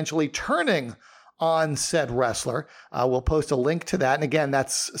Swede eventually turning on said wrestler. We'll post a link to that. And again,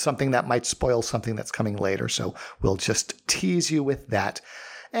 that's something that might spoil something that's coming later. So we'll just tease you with that.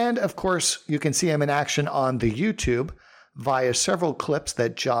 And of course, you can see him in action on the YouTube via several clips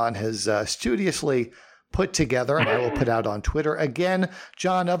that John has studiously put together and I will put out on Twitter. Again,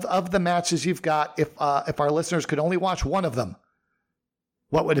 John, of the matches you've got, if our listeners could only watch one of them,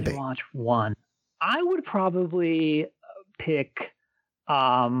 what would it be? Watch one. I would probably pick,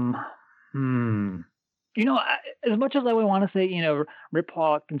 you know, as much as I would want to say, you know, Rip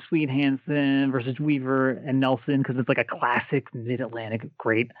Hawk and Swede Hansen versus Weaver and Nelson, because it's like a classic Mid-Atlantic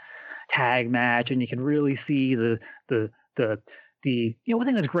great tag match, and you can really see the you know, one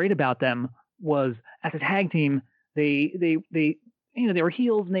thing that's great about them was as a tag team, they you know, they were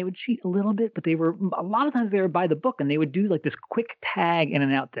heels and they would cheat a little bit, but they were a lot of times they were by the book and they would do like this quick tag in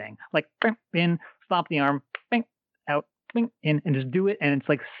and out thing, like in, stomp the arm, out, in, and just do it, and it's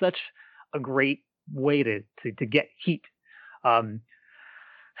like such a great way to get heat. I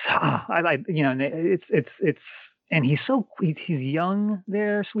you know, it's and he's young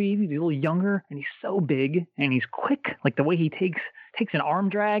there, Swede. He's a little younger, and he's so big, and he's quick. Like the way he takes an arm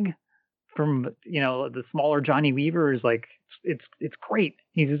drag from, you know, the smaller Johnny Weaver is like it's great.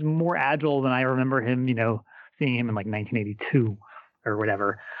 He's just more agile than I remember him. You know, seeing him in like 1982 or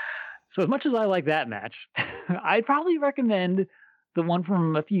whatever. So as much as I like that match, I'd probably recommend the one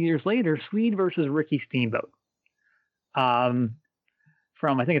from a few years later, Swede versus Ricky Steamboat. From,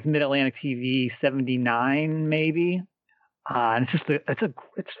 I think it's Mid-Atlantic TV 79, maybe. And it's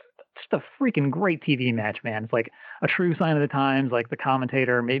just a freaking great TV match, man. It's like a true sign of the times. Like the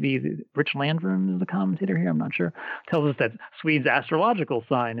commentator, maybe Rich Landrum is the commentator here, I'm not sure, tells us that Swede's astrological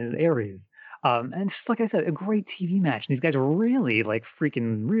sign is Aries. And just like I said, a great TV match. And these guys are really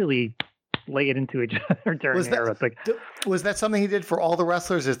really lay it into each other during era. Was that something he did for all the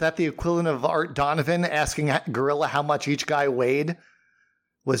wrestlers? Is that the equivalent of Art Donovan asking Gorilla how much each guy weighed?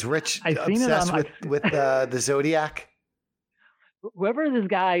 Was Rich obsessed with the Zodiac? Whoever this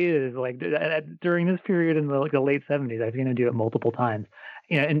guy is, like during this period in the late 70s, I've seen him do it multiple times.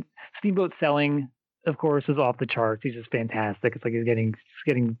 You know, and Steamboat selling, of course, is off the charts. He's just fantastic. It's like he's getting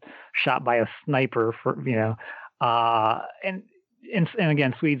shot by a sniper for, you know, and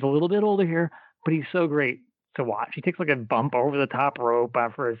again, Swede's a little bit older here, but he's so great to watch. He takes like a bump over the top rope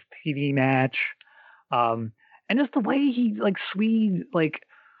for his TV match. And just the way he, like, Swede, like,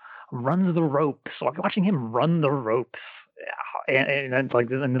 runs the ropes. So watching him run the ropes and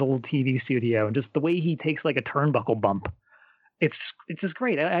like in the little TV studio, and just the way he takes like a turnbuckle bump. It's just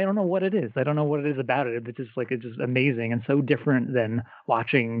great. I don't know what it is. I don't know what it is about it. It's just amazing and so different than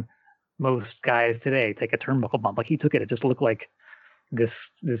watching most guys today take a turnbuckle bump. Like he took it. It just looked like this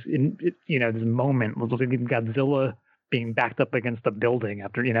moment was like Godzilla being backed up against a building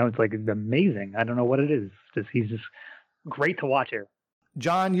after, you know, it's like amazing. I don't know what it is. He's just great to watch here.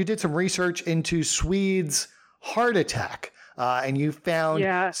 John, you did some research into Swede's heart attack, and you found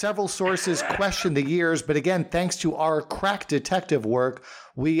several sources questioned the years. But again, thanks to our crack detective work,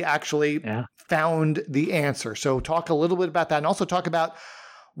 we actually found the answer. So talk a little bit about that, and also talk about,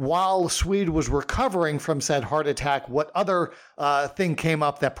 while Swede was recovering from said heart attack, what other thing came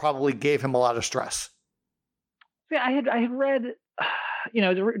up that probably gave him a lot of stress? Yeah, I had read, you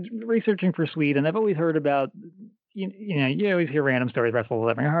know, researching for Swede, and I've always heard about you always hear random stories, wrestlers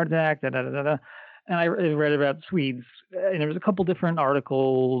having a heart attack, da da da da. Da. And I read about Swedes, and there was a couple different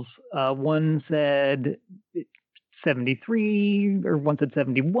articles. One said 73, or one said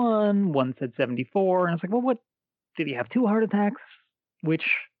 71, one said 74, and I was like, well, what did he have? 2 heart attacks? Which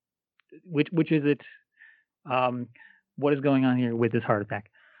is it? What is going on here with this heart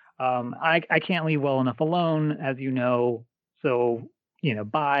attack? I can't leave well enough alone, as you know. So,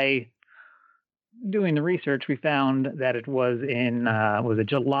 by doing the research, we found that it was in, was it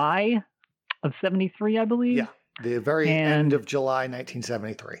July of 73, I believe? Yeah, the very end of July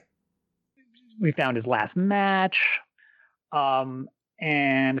 1973. We found his last match, and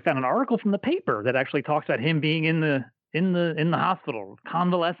found an article from the paper that actually talks about him being in the hospital,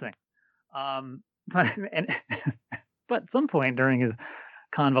 convalescing. But at some point during his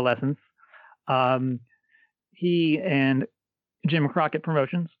convalescence, he and Jim Crockett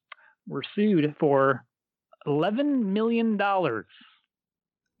Promotions were sued for $11 million. That's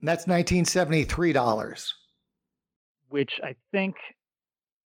 $1973. Which I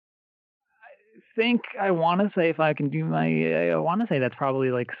want to say, if I can do I want to say that's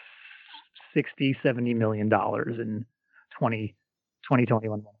probably like $60-70 million in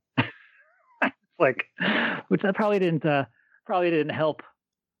 2021. Like, which that probably didn't help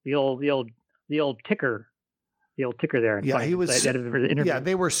the old ticker there. Yeah, he was. Yeah,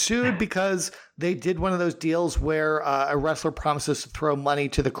 they were sued because they did one of those deals where a wrestler promises to throw money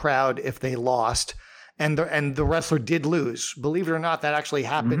to the crowd if they lost, and the wrestler did lose. Believe it or not, that actually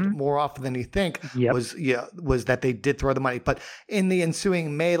happened more often than you think. Yep. Was that they did throw the money, but in the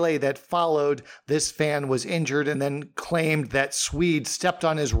ensuing melee that followed, this fan was injured and then claimed that Swede stepped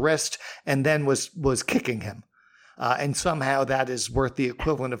on his wrist and then was kicking him. And somehow that is worth the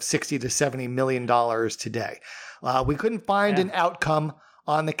equivalent of $60-70 million today. We couldn't find an outcome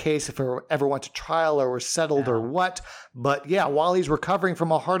on the case if it ever went to trial or was settled or what. But yeah, while he's recovering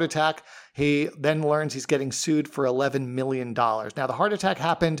from a heart attack, he then learns he's getting sued for $11 million. Now, the heart attack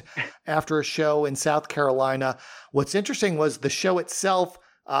happened after a show in South Carolina. What's interesting was the show itself.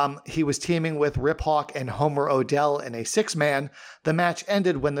 He was teaming with Rip Hawk and Homer Odell in a 6-man. The match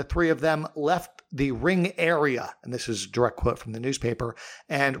ended when the 3 of them left the ring area, and this is a direct quote from the newspaper,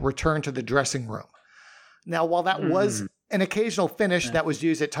 and returned to the dressing room. Now, while that was an occasional finish that was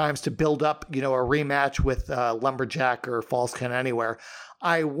used at times to build up, a rematch with Lumberjack or Falls Count Anywhere,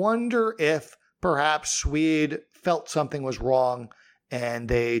 I wonder if perhaps Swede felt something was wrong and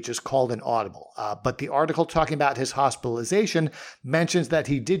they just called an audible. But the article talking about his hospitalization mentions that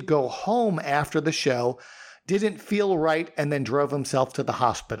he did go home after the show, didn't feel right, and then drove himself to the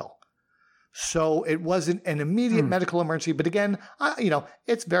hospital. So it wasn't an immediate medical emergency. But again,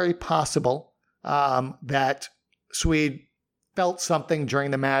 it's very possible that Swede felt something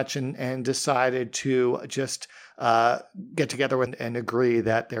during the match and decided to just get together and agree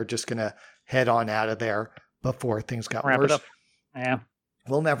that they're just going to head on out of there before things got worse. It up. Yeah.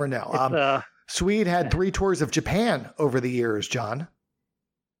 We'll never know. Swede had 3 tours of Japan over the years, John.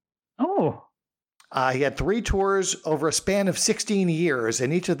 Oh. He had 3 tours over a span of 16 years,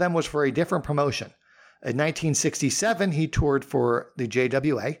 and each of them was for a different promotion. In 1967, he toured for the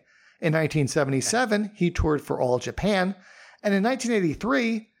JWA. In 1977, he toured for All Japan. And in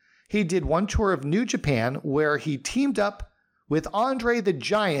 1983, he did 1 tour of New Japan where he teamed up with Andre the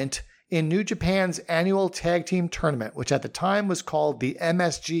Giant in New Japan's annual tag team tournament, which at the time was called the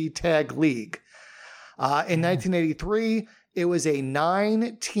MSG Tag League. In 1983, it was a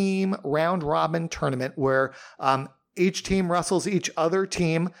 9-team round-robin tournament where each team wrestles each other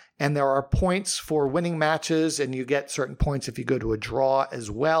team, and there are points for winning matches, and you get certain points if you go to a draw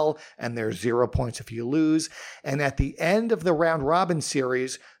as well, and there's 0 points if you lose. And at the end of the round-robin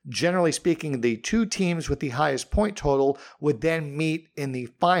series, generally speaking, the 2 teams with the highest point total would then meet in the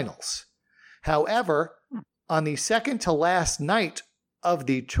finals. However, on the second to last night of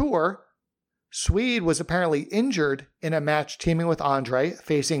the tour, Swede was apparently injured in a match teaming with Andre,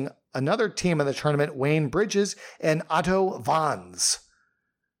 facing another team in the tournament, Wayne Bridges and Otto Wanz.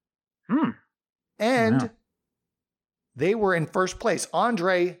 And they were in first place.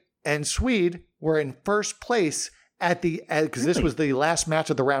 Andre and Swede were in first place because this was the last match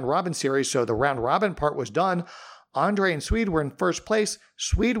of the round robin series, so the round robin part was done. Andre and Swede were in first place.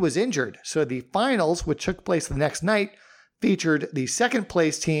 Swede was injured, so the finals, which took place the next night, featured the second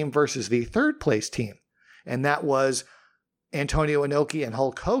place team versus the third place team. And that was Antonio Inoki and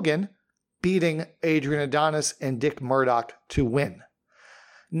Hulk Hogan beating Adrian Adonis and Dick Murdoch to win.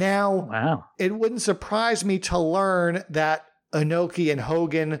 Now, It wouldn't surprise me to learn that Inoki and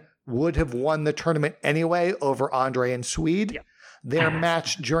Hogan would have won the tournament anyway over Andre and Swede. Yep. Their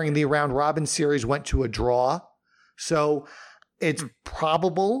match during the round robin series went to a draw. So it's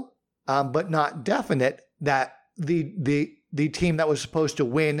probable, but not definite, that the team that was supposed to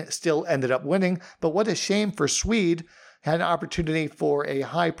win still ended up winning. But what a shame for Swede. Had an opportunity for a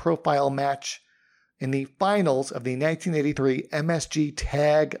high-profile match in the finals of the 1983 MSG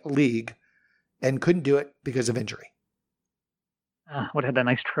Tag League and couldn't do it because of injury. What had that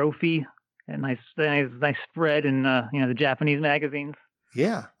nice trophy, a nice spread in the Japanese magazines.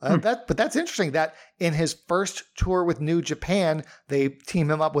 Yeah, but that's interesting that in his first tour with New Japan, they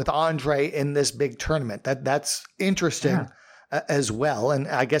team him up with Andre in this big tournament. That's interesting as well. And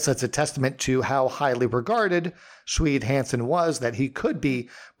I guess that's a testament to how highly regarded Swede Hansen was, that he could be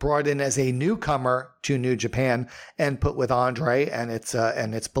brought in as a newcomer to New Japan and put with Andre, and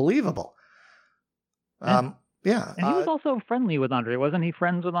it's believable. And he was also friendly with Andre. Wasn't he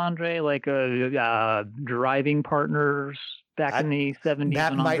friends with Andre, like driving partners back in the 70s?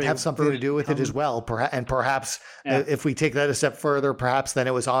 That might have something to do with it as well. Perhaps if we take that a step further, perhaps then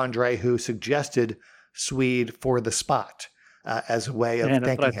it was Andre who suggested Swede for the spot as a way of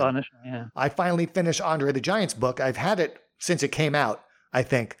thanking him. I finally finished Andre the Giant's book. I've had it since it came out, I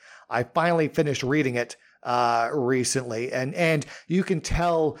think. I finally finished reading it recently. And you can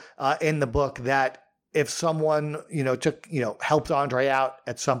tell in the book that if someone, helped Andre out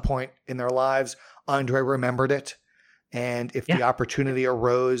at some point in their lives, Andre remembered it. And if the opportunity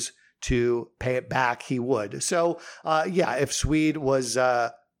arose to pay it back, he would. So, if Swede was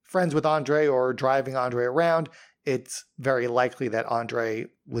friends with Andre or driving Andre around, it's very likely that Andre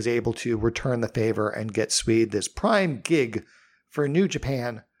was able to return the favor and get Swede this prime gig for New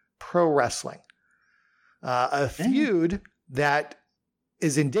Japan Pro Wrestling. A feud that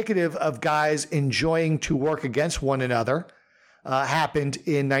is indicative of guys enjoying to work against one another happened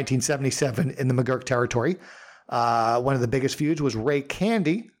in 1977 in the McGuirk territory. One of the biggest feuds was Ray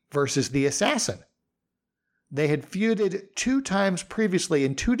Candy versus the Assassin. They had feuded 2 times previously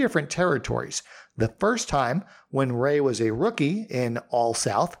in 2 different territories. The first time when Ray was a rookie in All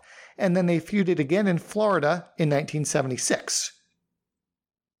South, and then they feuded again in Florida in 1976.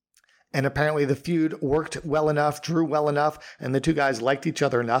 And apparently the feud worked well enough, drew well enough, and the 2 guys liked each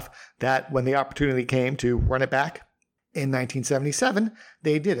other enough that when the opportunity came to run it back in 1977,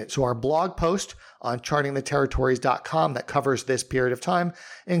 they did it. So our blog post on chartingtheterritories.com that covers this period of time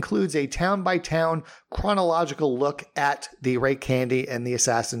includes a town-by-town chronological look at the Ray Candy and the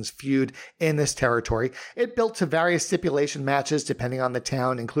Assassins feud in this territory. It built to various stipulation matches depending on the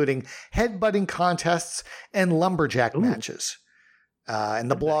town, including headbutting contests and lumberjack matches.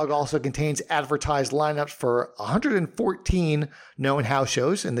 And the blog also contains advertised lineups for 114 known house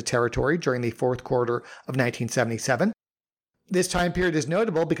shows in the territory during the 4th quarter of 1977. This time period is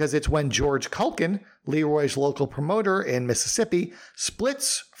notable because it's when George Culkin, Leroy's local promoter in Mississippi,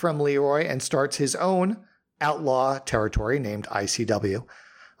 splits from Leroy and starts his own outlaw territory named ICW.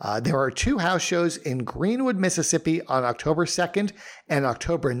 There are 2 house shows in Greenwood, Mississippi on October 2nd and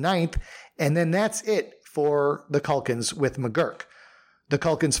October 9th, and then that's it for the Culkins with McGuirk. The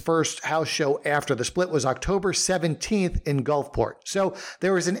Culkins' first house show after the split was October 17th in Gulfport. So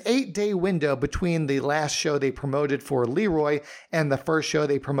there was an 8-day window between the last show they promoted for Leroy and the first show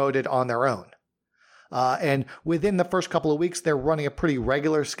they promoted on their own. And within the first couple of weeks, they're running a pretty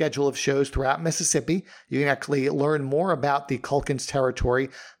regular schedule of shows throughout Mississippi. You can actually learn more about the Culkins territory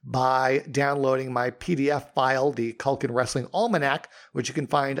by downloading my PDF file, the Culkin Wrestling Almanac, which you can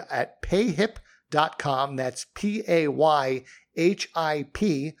find at payhip.com. That's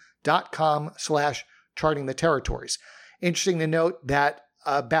PAYHIP.com/charting the territories. Interesting to note that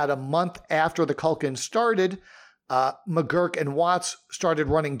about a month after the Culkins started, McGuirk and Watts started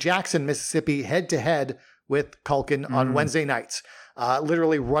running Jackson, Mississippi head-to-head with Culkin on Wednesday nights,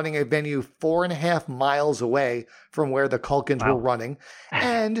 literally running a venue 4.5 miles away from where the Culkins were running,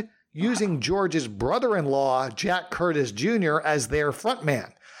 and using George's brother-in-law, Jack Curtis Jr., as their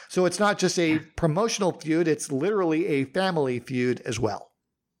frontman. So it's not just a promotional feud, it's literally a family feud as well.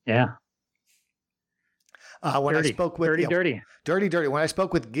 Yeah. When I spoke with Dirty. When I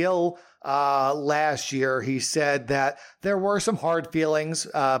spoke with Gil last year, he said that there were some hard feelings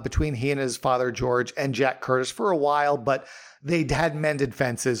between he and his father George and Jack Curtis for a while, but they had mended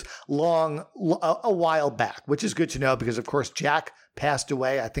fences a while back, which is good to know because, of course, Jack passed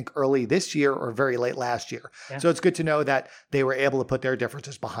away, I think, early this year or very late last year. Yeah. So it's good to know that they were able to put their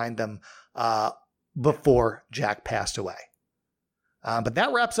differences behind them before Jack passed away. But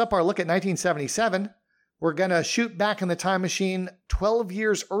that wraps up our look at 1977. We're going to shoot back in the time machine 12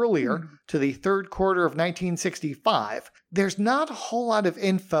 years earlier to the 3rd quarter of 1965. There's not a whole lot of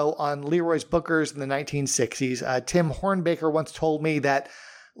info on Leroy's bookers in the 1960s. Tim Hornbaker once told me that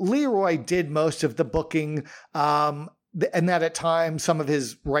Leroy did most of the booking, and that at times some of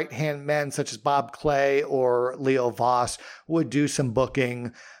his right-hand men, such as Bob Clay or Leo Voss, would do some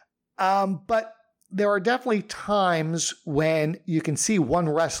booking. But there are definitely times when you can see one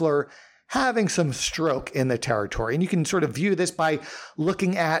wrestler having some stroke in the territory. And you can sort of view this by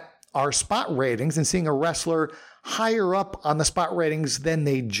looking at our spot ratings and seeing a wrestler higher up on the spot ratings than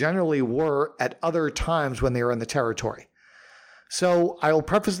they generally were at other times when they were in the territory. So I will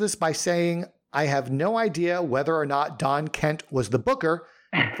preface this by saying I have no idea whether or not Don Kent was the booker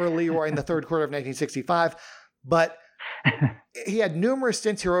for Leroy in the third quarter of 1965, but he had numerous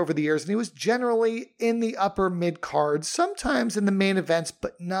stints here over the years, and he was generally in the upper mid cards, sometimes in the main events,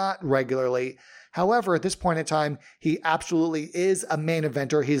 but not regularly. However, at this point in time, he absolutely is a main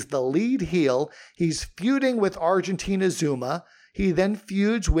eventer. He's the lead heel. He's feuding with Argentina Zuma. He then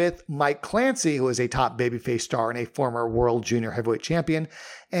feuds with Mike Clancy, who is a top babyface star and a former world junior heavyweight champion.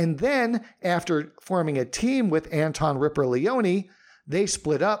 And then, after forming a team with Anton Ripper Leone, they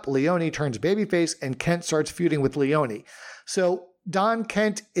split up. Leone turns babyface, and Kent starts feuding with Leone. So Don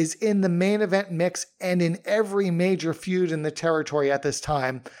Kent is in the main event mix and in every major feud in the territory at this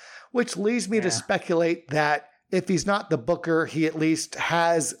time, which leads me to speculate that if he's not the booker, he at least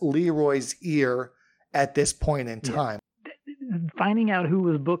has Leroy's ear at this point in time. Finding out who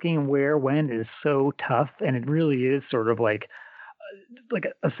was booking where, when is so tough, and it really is sort of like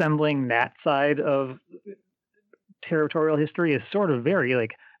assembling that side of territorial history is sort of very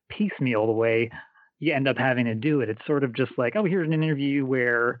like piecemeal the way you end up having to do it. It's sort of just like, oh, here's an interview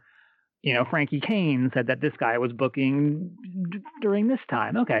where, you know, Frankie Kane said that this guy was booking during this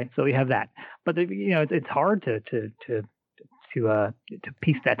time. Okay, so we have that. But you know, it's hard to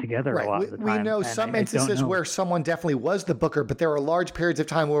piece that together a lot of the time. We know some instances where someone definitely was the booker, but there are large periods of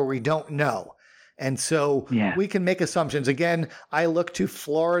time where we don't know. And so we can make assumptions. Again, I look to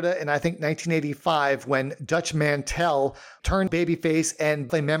Florida in, I think, 1985 when Dutch Mantel turned babyface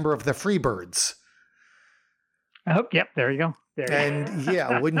and a member of the Freebirds. Oh, yep, there you go.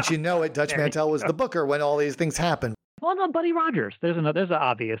 Wouldn't you know it, Dutch Mantel was the booker when all these things happened. Well, no, Buddy Rogers. There's an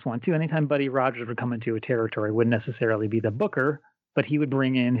obvious one, too. Anytime Buddy Rogers would come into a territory, wouldn't necessarily be the booker, but he would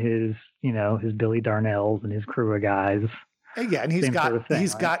bring in his Billy Darnells and his crew of guys. Yeah, and he's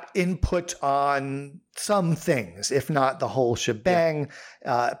got input on some things, if not the whole shebang.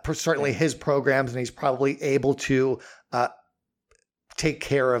 Certainly his programs, and he's probably able to take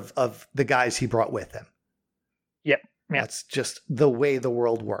care of the guys he brought with him. Yep. That's just the way the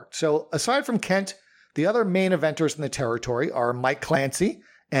world worked. So aside from Kent, the other main eventers in the territory are Mike Clancy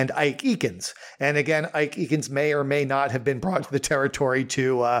and Ike Eakins. And again, Ike Eakins may or may not have been brought to the territory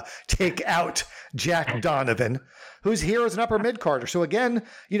to take out Jack Donovan, who's here as an upper mid-carder. So again,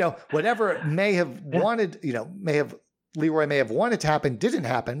 whatever may have wanted, Leroy may have wanted to happen, didn't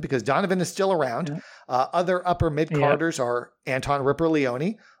happen because Donovan is still around. Yeah. Other upper mid-carders are Anton Ripper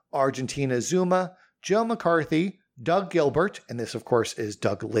Leone, Argentina Zuma, Joe McCarthy, Doug Gilbert, and this, of course, is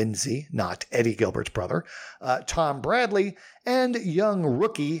Doug Lindsay, not Eddie Gilbert's brother, Tom Bradley, and young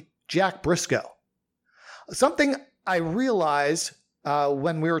rookie Jack Briscoe. Something I realized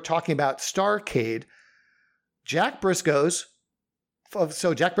when we were talking about Starrcade, Jack Briscoe,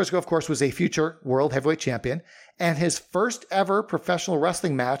 of course, was a future world heavyweight champion, and his first ever professional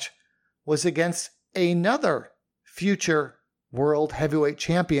wrestling match was against another future world heavyweight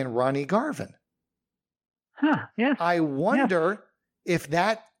champion, Ronnie Garvin. Huh, yes. I wonder if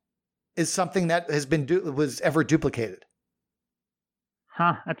that is something that has been was ever duplicated.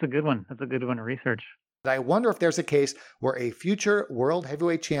 Huh, that's a good one. That's a good one to research. I wonder if there's a case where a future world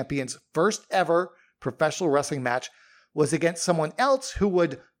heavyweight champion's first ever professional wrestling match was against someone else who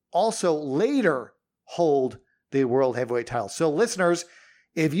would also later hold the world heavyweight title. So listeners,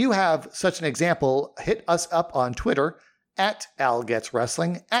 if you have such an example, hit us up on Twitter at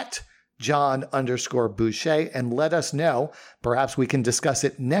 @AlGetsWrestling, at John_Boucher, and let us know. Perhaps we can discuss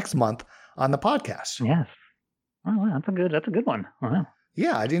it next month on the podcast. Yes. Oh, wow, that's a good one. Wow.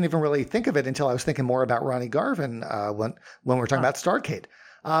 Yeah, I didn't even really think of it until I was thinking more about Ronnie Garvin when we were talking about Starrcade.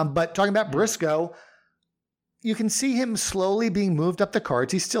 But talking about Briscoe, you can see him slowly being moved up the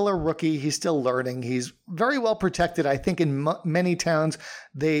cards. He's still a rookie. He's still learning. He's very well protected. I think in many towns,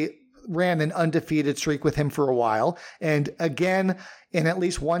 they ran an undefeated streak with him for a while. And again, in at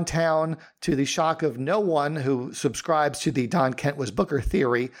least one town, to the shock of no one who subscribes to the Don Kent was Booker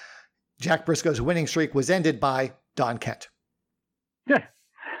theory, Jack Briscoe's winning streak was ended by Don Kent. Yeah.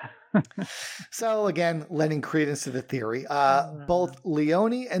 So again, lending credence to the theory. Both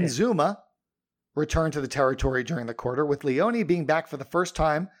Leone and Zuma returned to the territory during the quarter, with Leone being back for the first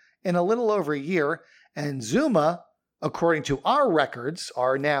time in a little over a year, and Zuma according to our records,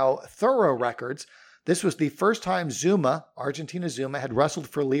 our now thorough records, this was the first time Zuma, Argentina Zuma, had wrestled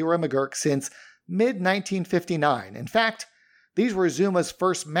for Leroy McGuirk since mid-1959. In fact, these were Zuma's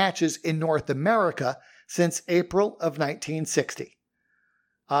first matches in North America since April of 1960.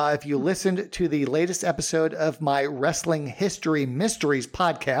 If you listened to the latest episode of my Wrestling History Mysteries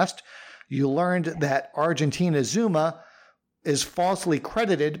podcast, you learned that Argentina Zuma is falsely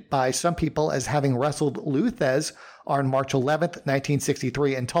credited by some people as having wrestled Lou Thesz on March 11th,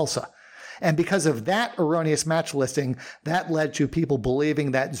 1963 in Tulsa. And because of that erroneous match listing, that led to people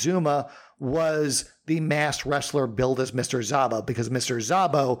believing that Zuma was the masked wrestler billed as Mr. Zabo, because Mr.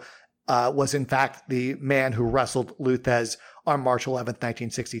 Zabo was in fact the man who wrestled Lou Thesz on March 11th,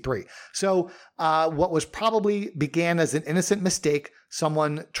 1963. So what was probably began as an innocent mistake,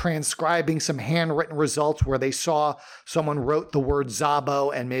 someone transcribing some handwritten results where they saw someone wrote the word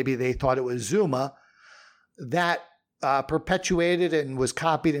Zabo and maybe they thought it was Zuma, that perpetuated and was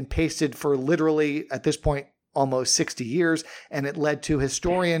copied and pasted for literally, at this point, almost 60 years, and it led to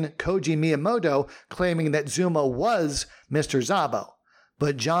historian Koji Miyamoto claiming that Zuma was Mr. Zabo.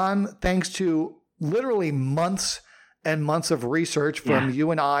 But John, thanks to literally months and months of research from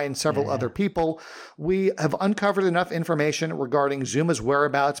you and I and several other people, we have uncovered enough information regarding Zuma's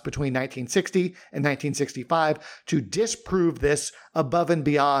whereabouts between 1960 and 1965 to disprove this above and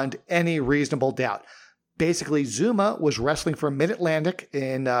beyond any reasonable doubt. Basically, Zuma was wrestling for Mid-Atlantic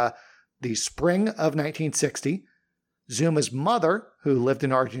in the spring of 1960. Zuma's mother, who lived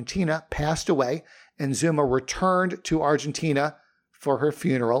in Argentina, passed away, and Zuma returned to Argentina for her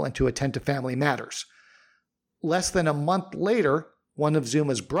funeral and to attend to family matters. Less than a month later, one of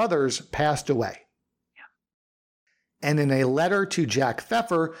Zuma's brothers passed away. And in a letter to Jack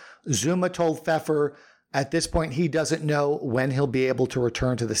Pfeffer, Zuma told Pfeffer at this point he doesn't know when he'll be able to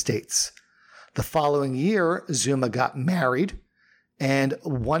return to the States. The following year, Zuma got married, and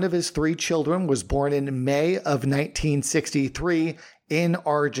one of his 3 children was born in May of 1963 in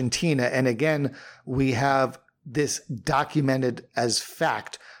Argentina. And again, we have this documented as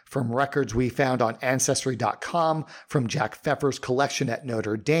fact from records we found on Ancestry.com, from Jack Pfeffer's collection at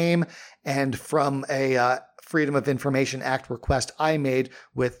Notre Dame, and from a Freedom of Information Act request I made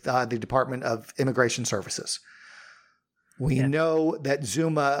with the Department of Immigration Services. We know that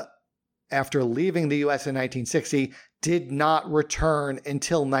Zuma, after leaving the U.S. in 1960, did not return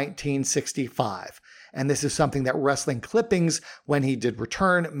until 1965. And this is something that Wrestling Clippings, when he did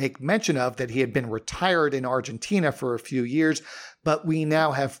return, make mention of, that he had been retired in Argentina for a few years. But we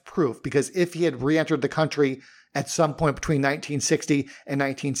now have proof, because if he had re-entered the country at some point between 1960 and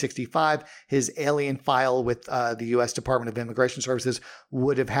 1965, his alien file with the U.S. Department of Immigration Services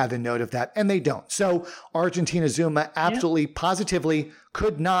would have had a note of that, and they don't. So Argentina Zuma absolutely, positively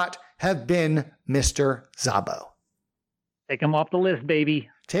could not have been Mr. Zabo. Take him off the list, baby.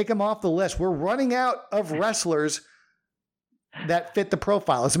 Take him off the list. We're running out of wrestlers that fit the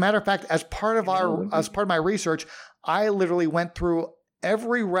profile. As a matter of fact, as part of my research, I literally went through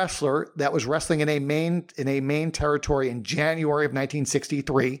every wrestler that was wrestling in a main territory in January of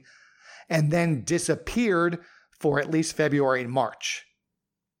 1963, and then disappeared for at least February and March,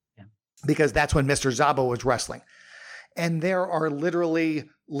 because that's when Mr. Zabo was wrestling. And there are literally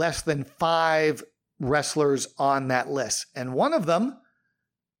less than 5 wrestlers on that list, and one of them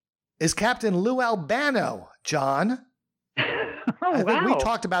is Captain Lou Albano, John. I think we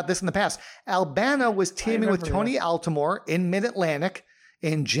talked about this in the past. Albano was teaming with Tony Altimore in Mid-Atlantic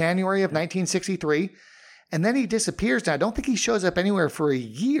in January of 1963, and then he disappears. Now, I don't think he shows up anywhere for a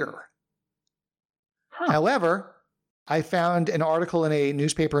year. However, I found an article in a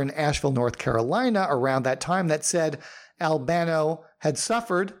newspaper in Asheville, North Carolina around that time that said Albano had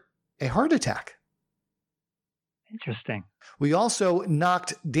suffered a heart attack. Interesting. We also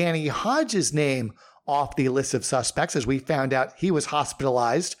knocked Danny Hodges' name off the list of suspects, as we found out he was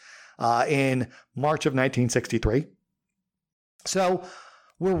hospitalized in March of 1963. So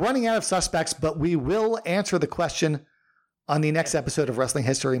we're running out of suspects, but we will answer the question on the next episode of Wrestling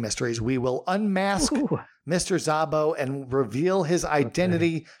History Mysteries. We will unmask Mr. Zabo and reveal his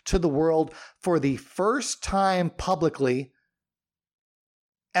identity to the world for the first time publicly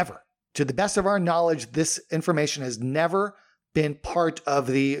ever. To the best of our knowledge, this information has never been part of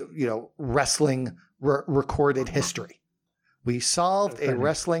the, wrestling recorded history. We solved a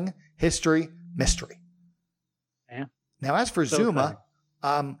wrestling history mystery. Yeah. Now, as for Zuma,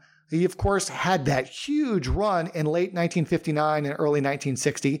 he, of course, had that huge run in late 1959 and early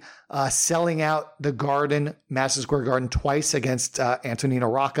 1960, selling out the Garden, Madison Square Garden, twice against Antonino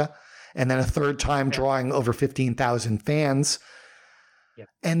Rocca, and then a third time drawing over 15,000 fans. Yep.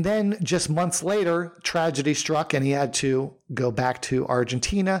 And then just months later, tragedy struck and he had to go back to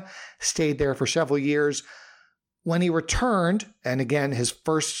Argentina, stayed there for several years. When he returned, and again, his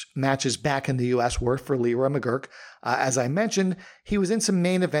first matches back in the U.S. were for Leroy McGuirk. As I mentioned, he was in some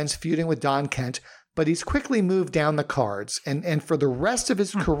main events feuding with Don Kent, but he's quickly moved down the cards. And for the rest of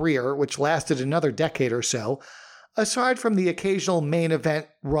his career, which lasted another decade or so, aside from the occasional main event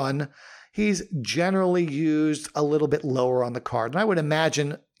run, he's generally used a little bit lower on the card. And I would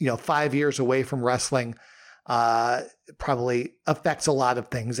imagine, 5 years away from wrestling probably affects a lot of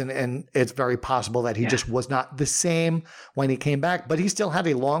things. And it's very possible that he just was not the same when he came back, but he still had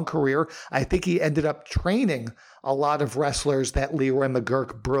a long career. I think he ended up training a lot of wrestlers that Leroy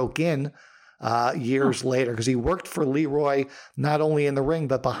McGuirk broke in years later, because he worked for Leroy not only in the ring,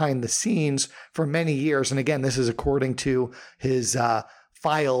 but behind the scenes for many years. And again, this is according to his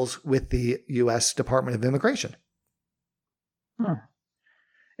files with the U.S. Department of Immigration.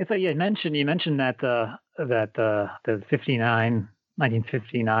 It's like you mentioned that the 1959,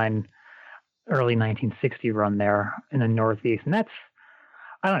 early 1960 run there in the Northeast, and that's,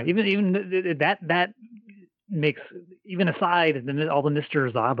 I don't know, even that makes, even aside all the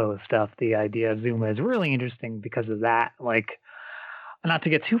Mr. Zabo stuff, the idea of Zuma is really interesting because of that. Like, not to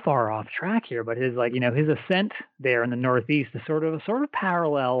get too far off track here, but his his ascent there in the Northeast is sort of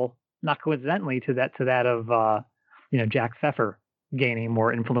parallel, not coincidentally, to that of Jack Pfeffer gaining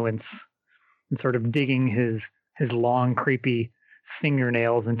more influence and sort of digging his long, creepy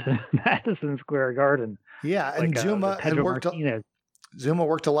fingernails into Madison Square Garden. Yeah, and Zuma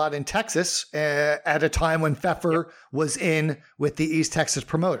worked a lot in Texas at a time when Pfeffer was in with the East Texas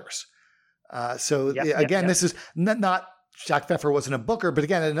promoters. This is not Jack Pfeffer wasn't a booker, but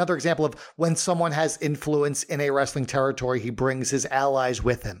again, another example of when someone has influence in a wrestling territory, he brings his allies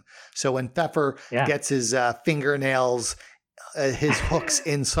with him. So when Pfeffer gets his fingernails, his hooks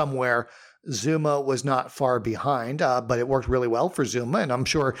in somewhere, Zuma was not far behind, but it worked really well for Zuma. And I'm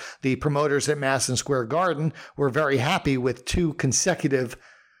sure the promoters at Madison Square Garden were very happy with 2 consecutive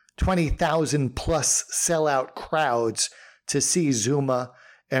 20,000 plus sellout crowds to see Zuma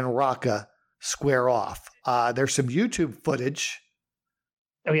and Rocca square off. There's some YouTube footage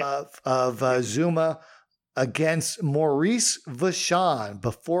of Zuma against Maurice Vachon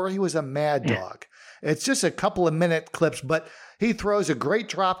before he was a Mad Dog. It's just a couple of minute clips, but he throws a great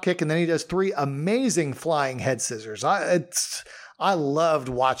drop kick and then he does 3 amazing flying head scissors. I loved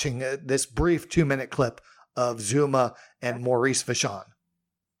watching this brief 2-minute clip of Zuma and Maurice Vachon.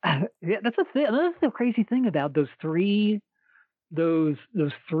 That's the crazy thing about those three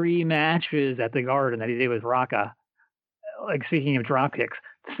matches at the Garden that he did with Rocca. Like, speaking of drop kicks,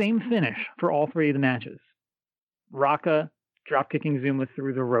 same finish for all 3 of the matches. Rocca drop kicking Zuma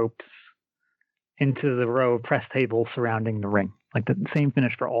through the ropes into the row of press tables surrounding the ring. Like, the same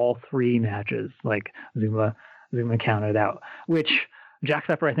finish for all 3 matches. Like, Zuma counted out, which Jack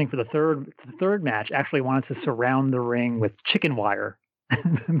Pfeffer, I think, for the third match, actually wanted to surround the ring with chicken wire,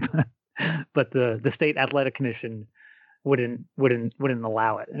 but the state athletic commission wouldn't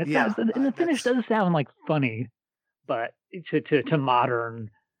allow it. And the finish does sound like funny, but to modern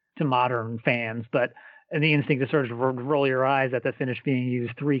fans, but and the instinct to sort of roll your eyes at the finish being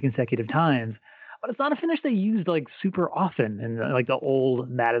used 3 consecutive times. But it's not a finish they used like super often in like the old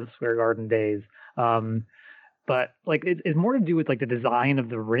Madison Square Garden days. But like it's more to do with like the design of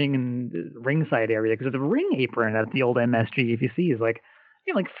the ring and the ringside area, because the ring apron at the old MSG, if you see, is like,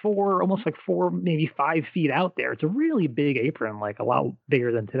 like 4, maybe 5 feet out there. It's a really big apron, like a lot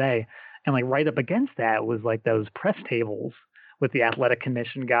bigger than today. And like right up against that was like those press tables with the athletic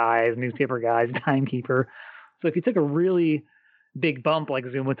commission guys, newspaper guys, timekeeper. So if you took a really big bump like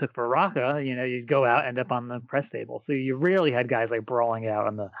Zuma took for Rocca, you'd go out, end up on the press table. So you rarely had guys like brawling out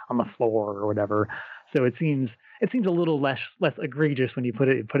on the floor or whatever. So it seems a little less egregious when you put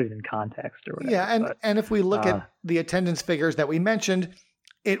it in context or whatever. Yeah, and if we look at the attendance figures that we mentioned,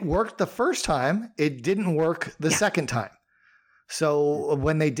 it worked the first time. It didn't work the second time. So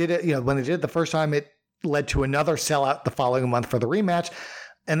when they did it, the first time, it led to another sellout the following month for the rematch.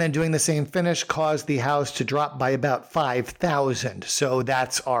 And then doing the same finish caused the house to drop by about 5,000. So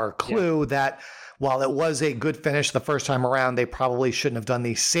that's our clue that while it was a good finish the first time around, they probably shouldn't have done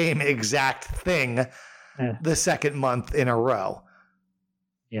the same exact thing the second month in a row.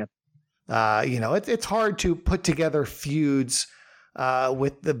 Yep. It's hard to put together feuds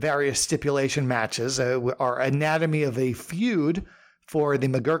with the various stipulation matches. Our anatomy of a feud for the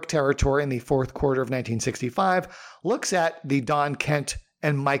McGuirk territory in the 4th quarter of 1965 looks at the Don Kent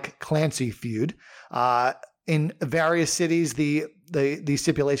and Mike Clancy feud. In various cities, the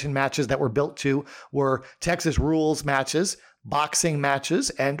stipulation matches that were built to were Texas rules matches, boxing matches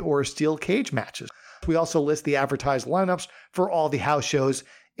and or steel cage matches. We also list the advertised lineups for all the house shows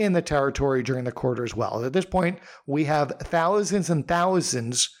in the territory during the quarter as well. At this point, we have thousands and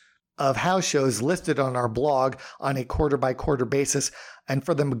thousands of house shows listed on our blog on a quarter-by-quarter basis. And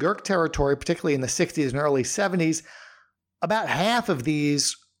for the McGurk territory, particularly in the 60s and early 70s, about half of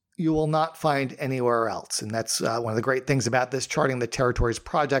these you will not find anywhere else. And that's one of the great things about this Charting the Territories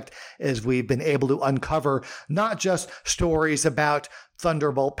project is we've been able to uncover not just stories about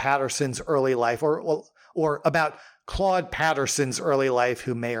Thunderbolt Patterson's early life or about Claude Patterson's early life,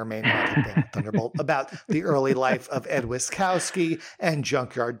 who may or may not have been Thunderbolt, about the early life of Ed Wiskowski and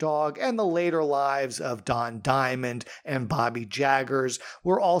Junkyard Dog and the later lives of Don Diamond and Bobby Jaggers.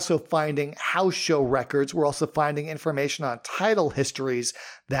 We're also finding house show records. We're also finding information on title histories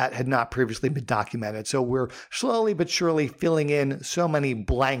that had not previously been documented. So we're slowly but surely filling in so many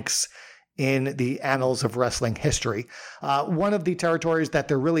blanks in the annals of wrestling history. One of the territories that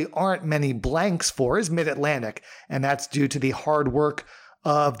there really aren't many blanks for is Mid-Atlantic, and that's due to the hard work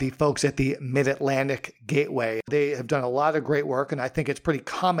of the folks at the Mid-Atlantic Gateway. They have done a lot of great work, and I think it's pretty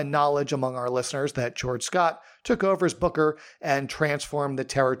common knowledge among our listeners that George Scott took over as booker and transformed the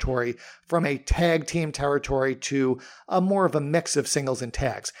territory from a tag team territory to a more of a mix of singles and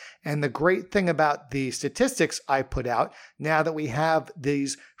tags. And the great thing about the statistics I put out, now that we have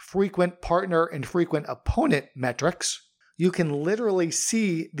these frequent partner and frequent opponent metrics, you can literally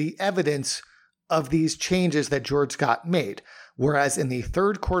see the evidence of these changes that George Scott made. Whereas in the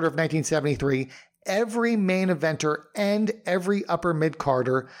third quarter of 1973, every main eventer and every upper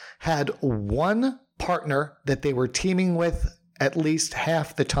mid-carder had one partner that they were teaming with at least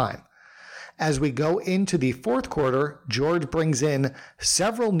half the time. As we go into the fourth quarter, George brings in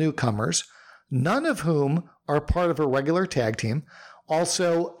several newcomers, none of whom are part of a regular tag team.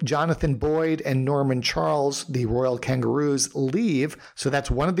 Also, Jonathan Boyd and Norman Charles, the Royal Kangaroos, leave. So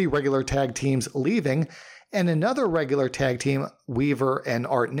that's one of the regular tag teams leaving. And another regular tag team, Weaver and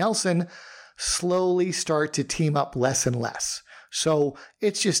Art Nelson, slowly start to team up less and less. So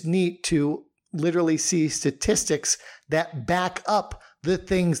it's just neat to literally see statistics that back up the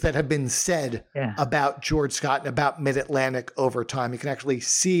things that have been said about George Scott and about Mid-Atlantic over time. You can actually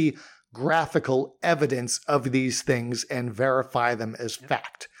see graphical evidence of these things and verify them as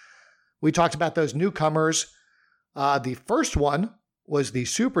fact. We talked about those newcomers. The first one was the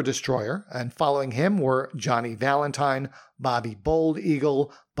Super Destroyer, and following him were Johnny Valentine, Bobby Bold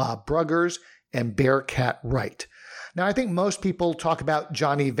Eagle, Bob Bruggers, and Bearcat Wright. Now, I think most people talk about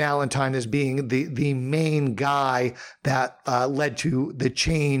Johnny Valentine as being the main guy that led to the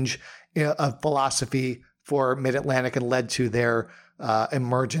change of philosophy for Mid-Atlantic and led to their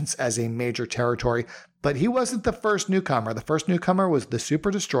emergence as a major territory. But he wasn't the first newcomer. The first newcomer was the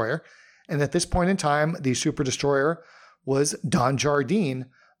Super Destroyer. And at this point in time, the Super Destroyer was Don Jardine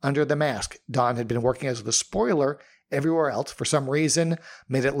under the mask. Don had been working as the spoiler everywhere else. For some reason,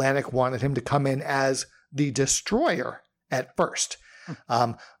 Mid-Atlantic wanted him to come in as the Destroyer at first.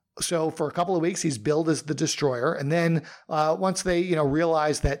 So for a couple of weeks, he's billed as the Destroyer. And then once they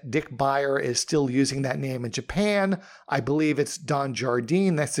realize that Dick Beyer is still using that name in Japan, I believe it's Don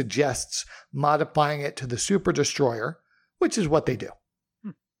Jardine that suggests modifying it to the Super Destroyer, which is what they do.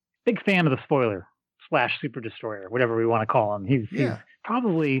 Big fan of the spoiler / Super Destroyer, whatever we want to call him. He's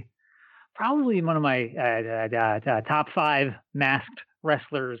probably one of my top 5 masked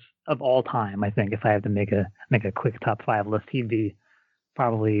wrestlers of all time. I think if I have to make a quick top 5 list, he'd be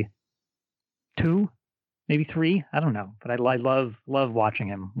probably 2, maybe 3. I don't know, but I love watching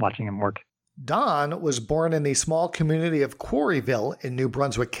him work. Don was born in the small community of Quarryville in New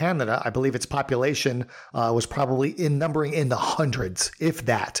Brunswick, Canada. I believe its population was probably numbering in the hundreds, if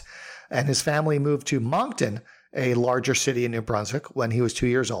that. And his family moved to Moncton, a larger city in New Brunswick, when he was 2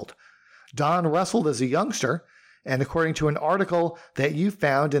 years old. Don wrestled as a youngster, and according to an article that you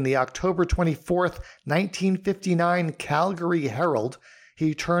found in the October 24th, 1959 Calgary Herald,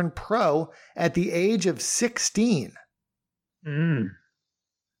 he turned pro at the age of 16.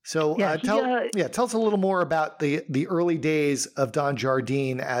 So tell us a little more about the early days of Don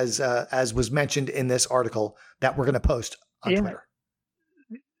Jardine as was mentioned in this article that we're going to post on Twitter.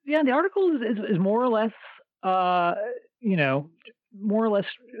 Yeah, the article is more or less, more or less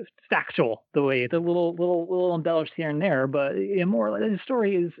factual. The little embellished here and there, but more or less the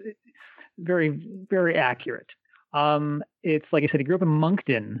story is very, very accurate. It's like I said, he grew up in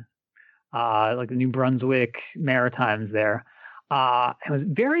Moncton, like the New Brunswick Maritimes there. I was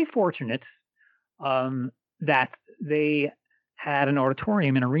very fortunate that they had an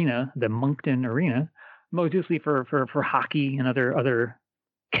auditorium and arena, the Moncton Arena, mostly for hockey and other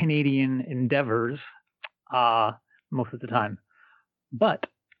Canadian endeavors. most of the time. But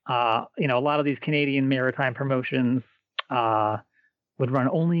a lot of these Canadian maritime promotions would run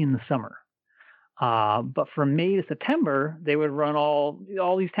only in the summer. But from May to September, they would run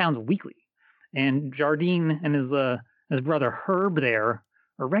all these towns weekly. And Jardine and his brother Herb there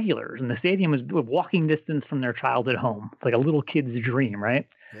are regulars, and the stadium was walking distance from their childhood home. It's like a little kid's dream, right?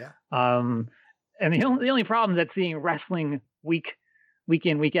 Yeah. And the only problem is that seeing wrestling week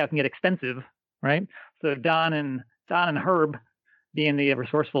in, week out can get expensive, right? So Don and Herb, being the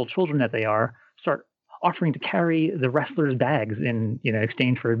resourceful children that they are, start offering to carry the wrestlers' bags in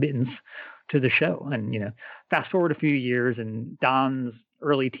exchange for admittance to the show. And fast forward a few years, and Don's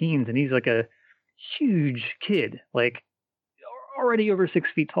early teens, and he's like a huge kid, like already over 6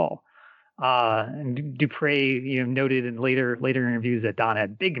 feet tall. And Dupre, noted in later interviews that Don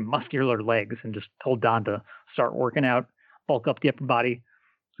had big muscular legs, and just told Don to start working out, bulk up the upper body.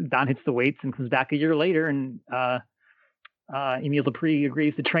 So Don hits the weights and comes back a year later, and Emile Dupree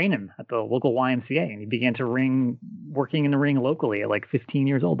agrees to train him at the local YMCA, and he began to working in the ring locally at like 15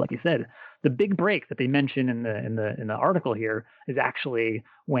 years old, like you said. The big break that they mention in the article here is actually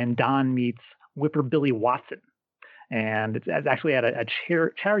when Don meets Whipper Billy Watson, and it's actually at a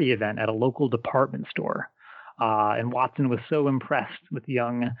charity event at a local department store. And Watson was so impressed with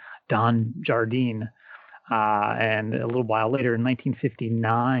young Don Jardine. And a little while later, in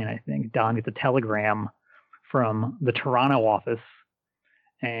 1959, I think, Don gets a telegram from the Toronto office.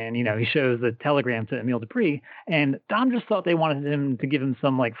 And, he shows the telegram to Emile Dupree, and Don just thought they wanted him to give him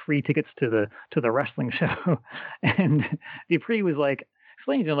some like free tickets to the wrestling show. And Dupree was like,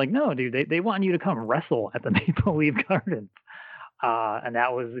 explaining to him, like, no, dude, they want you to come wrestle at the Maple Leaf Gardens. And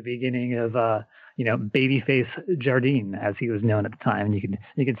that was the beginning of, Babyface Jardine, as he was known at the time. And you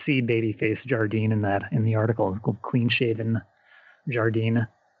can see Babyface Jardine in the article, clean shaven Jardine.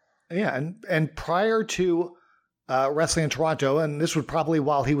 Yeah. And prior to wrestling in Toronto, and this was probably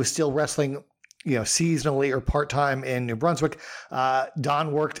while he was still wrestling, seasonally or part-time in New Brunswick,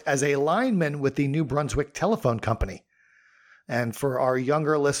 Don worked as a lineman with the New Brunswick Telephone Company. And for our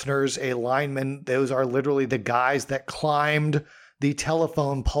younger listeners, a lineman, those are literally the guys that climbed the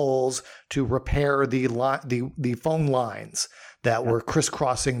telephone poles to repair the phone lines that were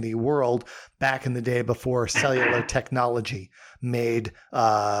crisscrossing the world back in the day before cellular technology made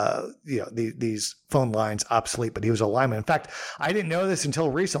these phone lines obsolete. But he was a lineman. In fact, I didn't know this until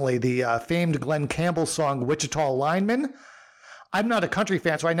recently. The famed Glenn Campbell song "Wichita Lineman." I'm not a country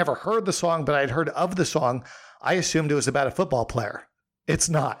fan, so I never heard the song, but I'd heard of the song. I assumed it was about a football player. It's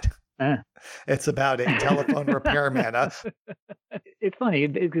not. It's about a telephone repairman. It's funny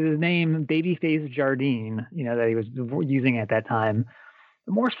because his name, Babyface Jardine, that he was using at that time.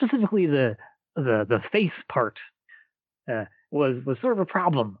 More specifically, the face part was sort of a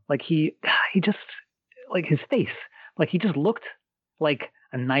problem. Like he just, like his face, like he just looked like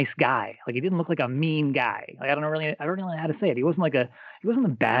a nice guy. Like he didn't look like a mean guy. Like I don't really know how to say it. He wasn't a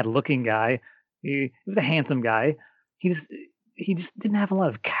bad looking guy. He was a handsome guy. He just didn't have a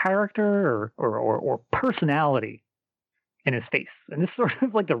lot of character or personality in his face. And this is sort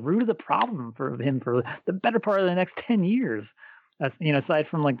of like the root of the problem for him for the better part of the next 10 years. That's, aside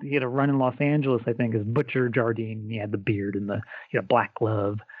from like he had a run in Los Angeles, I think, as Butcher Jardine. He had the beard and the black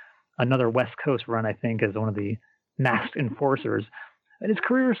glove. Another West Coast run, I think, as one of the masked enforcers. And his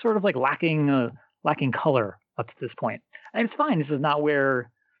career is sort of like lacking color up to this point. And it's fine. This is not where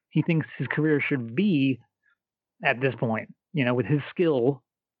he thinks his career should be at this point, with his skill,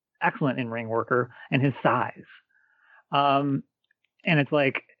 excellent in-ring worker, and his size. And it's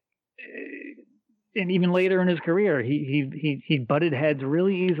like, and even later in his career, he butted heads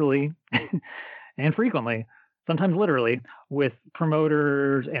really easily and frequently, sometimes literally, with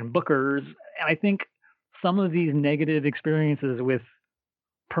promoters and bookers. And I think some of these negative experiences with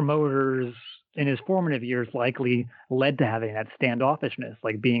promoters in his formative years likely led to having that standoffishness,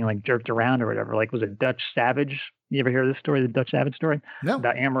 like being like jerked around or whatever. Like, was it Dutch Savage? You ever hear this story, the Dutch Savage story? No.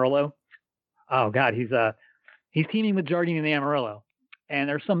 About Amarillo? Oh God, he's teaming with Jardine and Amarillo, and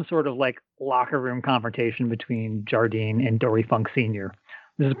there's some sort of like locker room confrontation between Jardine and Dory Funk Sr.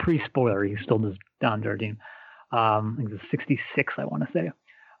 This is pre-spoiler. He still does Don Jardine. I think it's 66, I want to say,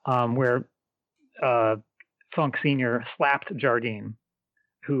 where Funk Sr. slapped Jardine,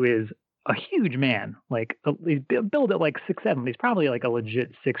 who is a huge man. Like he's billed at like 6'7". He's probably like a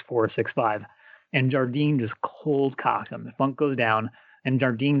legit 6'4", 6'5". And Jardine just cold cocks him. Funk goes down, and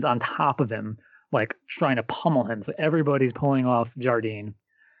Jardine's on top of him, like trying to pummel him. So everybody's pulling off Jardine.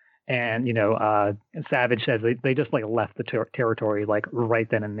 And, Savage says they just like left the territory like right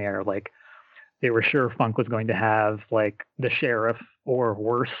then and there. Like they were sure Funk was going to have like the sheriff or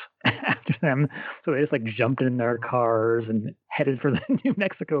worse after them. So they just like jumped in their cars and headed for the New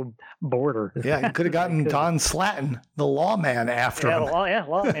Mexico border. Yeah, you could have gotten Don Slatton, the lawman, after him.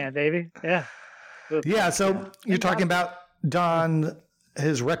 Lawman, baby. Yeah. Yeah, so you're talking about Don,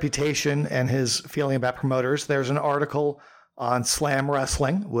 his reputation and his feeling about promoters. There's an article on Slam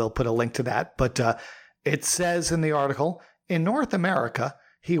Wrestling. We'll put a link to that. But it says in the article, in North America,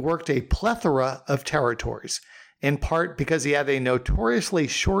 he worked a plethora of territories, in part because he had a notoriously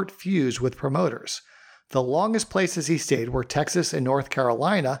short fuse with promoters. The longest places he stayed were Texas and North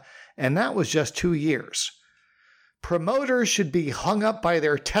Carolina, and that was just 2 years. Promoters should be hung up by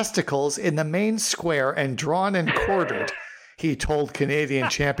their testicles in the main square and drawn and quartered, he told Canadian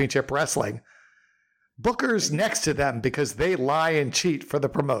Championship Wrestling. Bookers next to them because they lie and cheat for the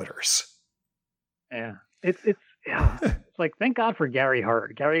promoters. Yeah, it's like, thank God for Gary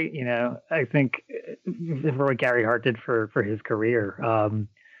Hart. Gary, I think for what Gary Hart did for his career.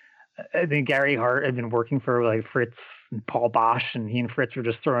 I think Gary Hart had been working for like Fritz and Paul Bosch, and he and Fritz were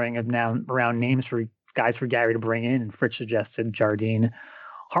just throwing around names for guys for Gary to bring in, and Fritz suggested Jardine.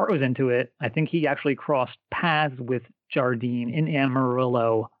 Hart was into it. I think he actually crossed paths with Jardine in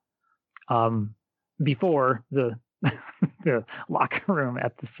Amarillo before the the locker room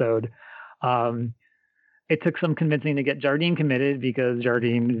episode. It took some convincing to get Jardine committed because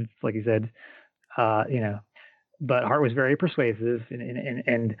Jardine, like you said, but Hart was very persuasive.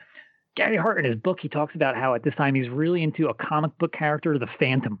 And Gary Hart, in his book, he talks about how at this time he's really into a comic book character, the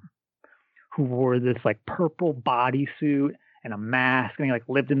Phantom, who wore this like purple bodysuit and a mask, and he like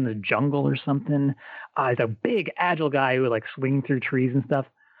lived in the jungle or something. He's a big, agile guy who would like swing through trees and stuff.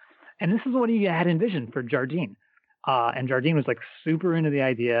 And this is what he had envisioned for Jardine. And Jardine was like super into the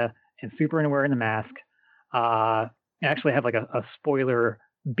idea and super into wearing the mask. I actually have like a spoiler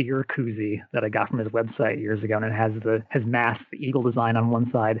beer koozie that I got from his website years ago, and it has his mask, the eagle design on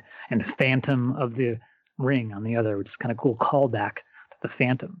one side, and the Phantom of the Ring on the other, which is kind of cool callback to the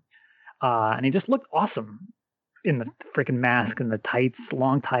Phantom. And he just looked awesome in the freaking mask and the tights,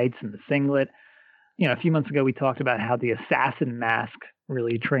 long tights, and the singlet. A few months ago we talked about how the assassin mask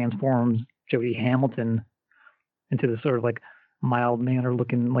really transforms Jody Hamilton into this sort of like mild manner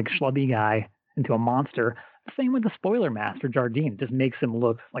looking like schlubby guy into a monster. Same with the spoiler mask for Jardine. It just makes him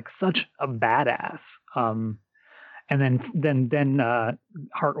look like such a badass. And then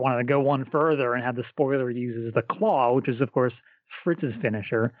Hart wanted to go one further and have the spoiler uses the claw, which is of course Fritz's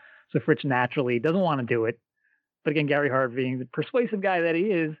finisher. So Fritz naturally doesn't want to do it. But again, Gary Hart, being the persuasive guy that he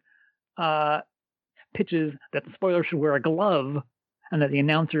is, pitches that the spoiler should wear a glove, and that the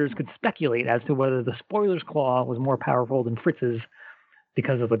announcers could speculate as to whether the spoiler's claw was more powerful than Fritz's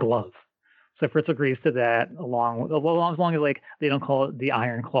because of the glove. So Fritz agrees to that, as long as like they don't call it the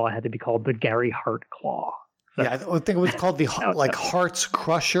Iron Claw, it had to be called the Gary Hart Claw. So, yeah, I think it was called the Hart's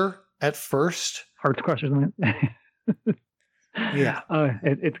Crusher at first. Hart's Crusher, isn't it? Yeah,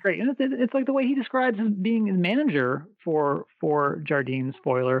 it's great, and it's like the way he describes being his manager for Jardine's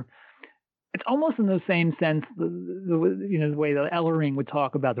spoiler. It's almost in the same sense, the way that Ellering would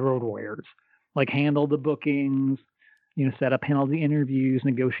talk about the Road Warriors, like handle the bookings, set up, handle the interviews,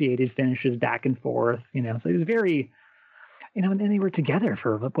 negotiated finishes back and forth. So it was very, and then they were together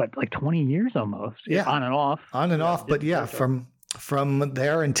for what, like 20 years almost. Yeah, on and off. But yeah, from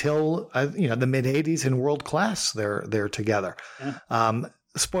there until the mid '80s in World Class, they're together. Yeah.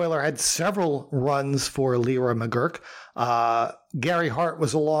 Spoiler had several runs for Lyra McGurk. Gary Hart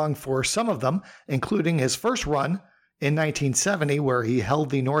was along for some of them, including his first run in 1970, where he held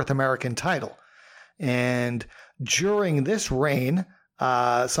the North American title. And during this reign,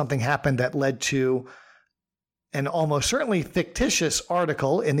 something happened that led to an almost certainly fictitious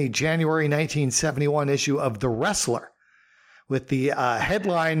article in the January 1971 issue of The Wrestler, with the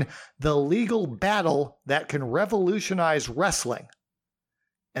headline, "The Legal Battle That Can Revolutionize Wrestling."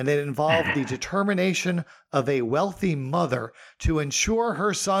 And it involved the determination of a wealthy mother to ensure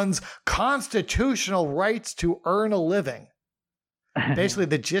her son's constitutional rights to earn a living. Basically,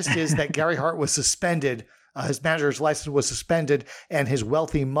 the gist is that Gary Hart was suspended. His manager's license was suspended, and his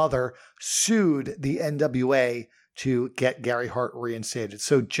wealthy mother sued the NWA to get Gary Hart reinstated.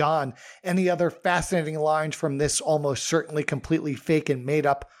 So, John, any other fascinating lines from this almost certainly completely fake and made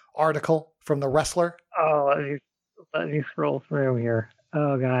up article from The Wrestler? Oh, let me scroll through here.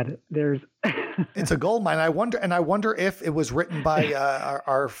 Oh God, there's. It's a gold mine. I wonder if it was written by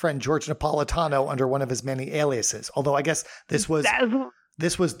our friend George Napolitano under one of his many aliases. Although I guess this was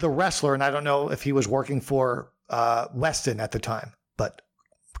The Wrestler, and I don't know if he was working for Weston at the time, but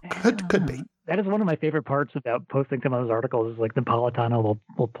could be. That is one of my favorite parts about posting some of those articles. Is like Napolitano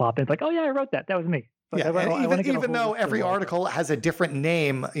will plop in. It's like, oh yeah, I wrote that. That was me. Like, even though every article has a different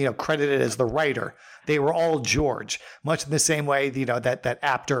name, credited as the writer, they were all George, much in the same way, that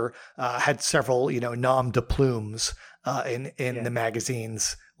Apter had several, nom de plumes in the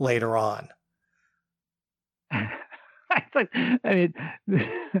magazines later on.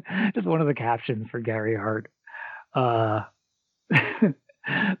 Just one of the captions for Gary Hart.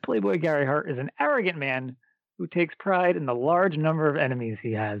 Playboy Gary Hart is an arrogant man who takes pride in the large number of enemies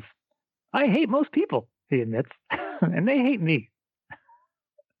he has. I hate most people, he admits, and they hate me.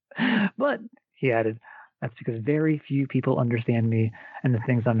 But, he added, that's because very few people understand me and the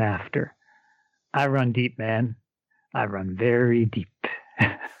things I'm after. I run deep, man. I run very deep.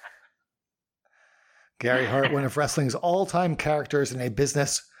 Gary Hart, one of wrestling's all-time characters in a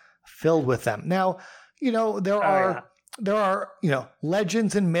business filled with them. Now, there are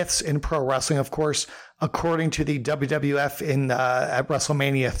legends and myths in pro wrestling. Of course, according to the WWF at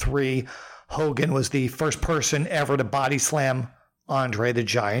WrestleMania 3, Hogan was the first person ever to body slam Andre the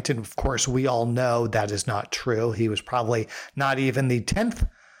Giant. And of course, we all know that is not true. He was probably not even the 10th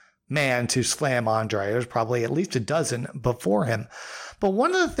man to slam Andre. There was probably at least a dozen before him. But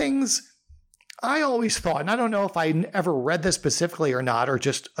one of the things I always thought, and I don't know if I ever read this specifically or not, or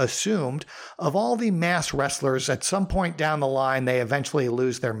just assumed, of all the masked wrestlers, at some point down the line, they eventually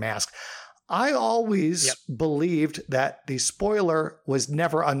lose their mask. I always believed that the spoiler was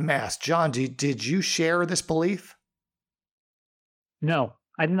never unmasked. John, did you share this belief? No,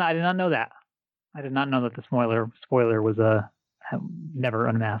 I did not know that. I did not know that the spoiler was never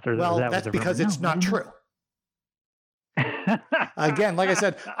unmasked. Well, that's because it's not true. Again, like I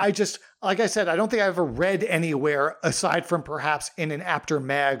said, I don't think I ever read anywhere aside from perhaps in an Apter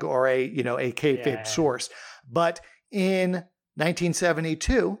mag or a kayfabe source. But in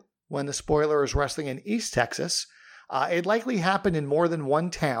 1972, when the spoiler was wrestling in East Texas, it likely happened in more than one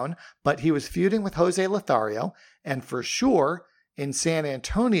town, but he was feuding with Jose Lothario, and for sure in San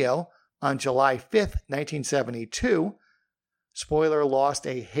Antonio on July 5th, 1972, spoiler lost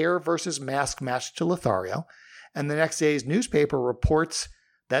a hair versus mask match to Lothario. And the next day's newspaper reports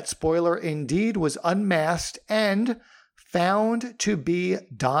that spoiler indeed was unmasked and found to be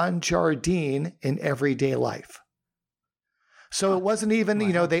Don Jardine in everyday life. So it wasn't even,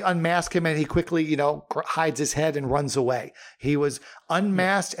 they unmask him and he quickly, hides his head and runs away. He was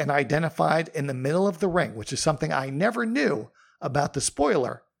unmasked and identified in the middle of the ring, which is something I never knew about the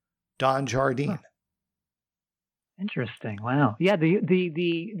spoiler, Don Jardine. Huh. Interesting. Wow. Yeah.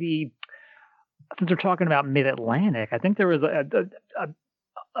 The since we're talking about Mid-Atlantic, I think there was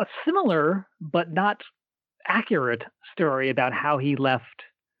a similar but not accurate story about how he left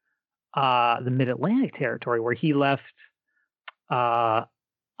the Mid-Atlantic territory, where he left on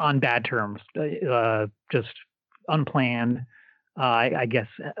bad terms, just unplanned. I guess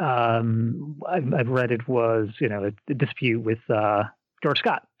I've read it was a dispute with George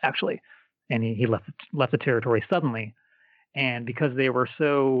Scott, actually, and he left the territory suddenly, and because they were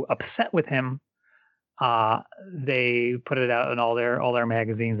so upset with him, they put it out in all their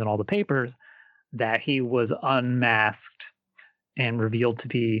magazines and all the papers that he was unmasked and revealed to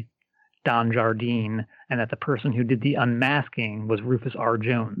be Don Jardine, and that the person who did the unmasking was Rufus R.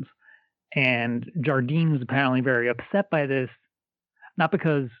 Jones. And Jardine was apparently very upset by this, not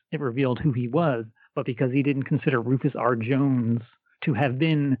because it revealed who he was, but because he didn't consider Rufus R. Jones to have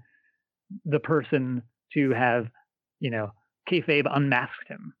been the person to have, kayfabe unmasked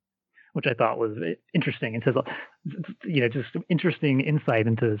him, which I thought was interesting. It says, just some interesting insight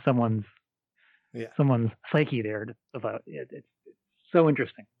into someone's psyche there. It's so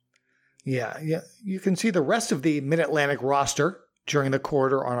interesting. Yeah. You can see the rest of the Mid-Atlantic roster during the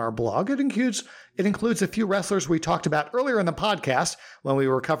quarter on our blog. It includes a few wrestlers we talked about earlier in the podcast when we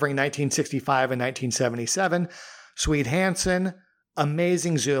were covering 1965 and 1977. Swede Hansen,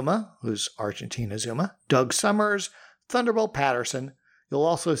 Amazing Zuma, who's Argentina Zuma, Doug Summers, Thunderbolt Patterson. You'll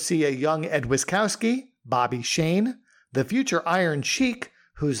also see a young Ed Wiskowski, Bobby Shane, the future Iron Sheik,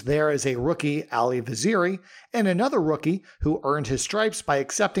 who's there as a rookie, Ali Vaziri, and another rookie who earned his stripes by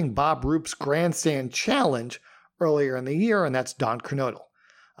accepting Bob Roop's Grandstand Challenge earlier in the year, and that's Don Kernodle.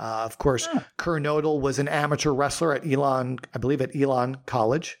 Of course, Kernodle was an amateur wrestler at Elon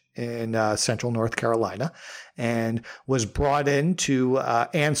College in Central North Carolina, and was brought in to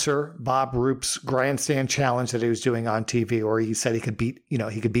answer Bob Roop's Grandstand Challenge that he was doing on TV, where he said he could beat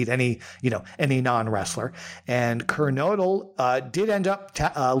any non-wrestler. And Kernodle did end up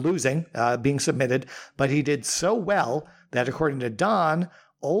losing, being submitted, but he did so well that, according to Don,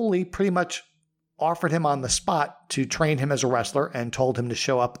 Ole pretty much offered him on the spot to train him as a wrestler and told him to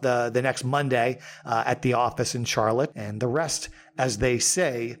show up the next Monday at the office in Charlotte. And the rest, as they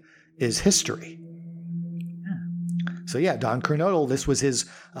say, is history. So yeah, Don Kernodle, this was his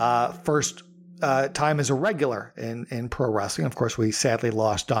first time as a regular in pro wrestling. Of course, we sadly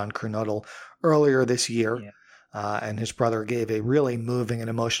lost Don Kernodle earlier this year. Yeah. And his brother gave a really moving and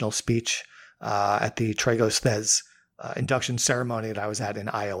emotional speech at the Tragos Thez induction ceremony that I was at in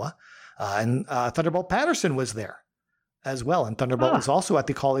Iowa. And Thunderbolt Patterson was there as well. And Thunderbolt was also at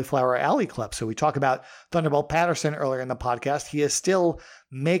the Cauliflower Alley Club. So we talk about Thunderbolt Patterson earlier in the podcast. He is still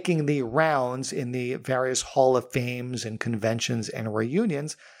making the rounds in the various Hall of Fames and conventions and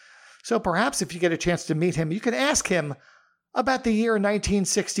reunions. So perhaps if you get a chance to meet him, you can ask him about the year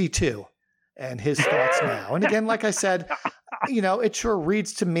 1962 and his thoughts now. And again, like I said, it sure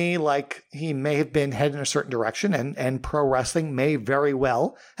reads to me like he may have been heading in a certain direction, and pro wrestling may very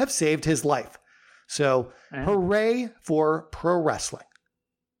well have saved his life. So hooray for pro wrestling.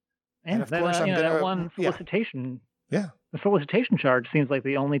 And of course, I'm going to... That one solicitation. Yeah. The solicitation charge seems like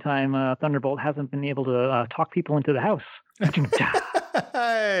the only time Thunderbolt hasn't been able to talk people into the house.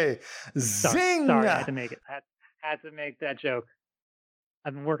 Hey, zing! Sorry, I had to make it. Had to make that joke.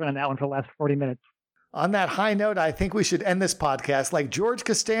 I've been working on that one for the last 40 minutes. On that high note, I think we should end this podcast like George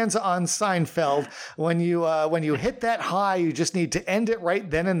Costanza on Seinfeld. When you hit that high, you just need to end it right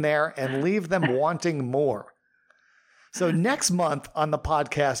then and there and leave them wanting more. So next month on the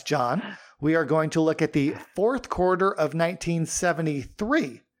podcast, John, we are going to look at the fourth quarter of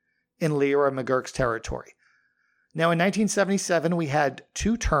 1973 in Leroy McGuirk's territory. Now, in 1977, we had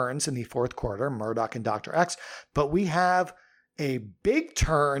two turns in the fourth quarter, Murdoch and Dr. X, but we have a big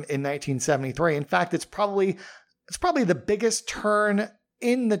turn in 1973. In fact, it's probably the biggest turn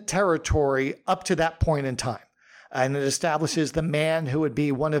in the territory up to that point in time. And it establishes the man who would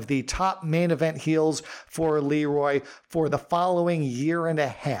be one of the top main event heels for Leroy for the following year and a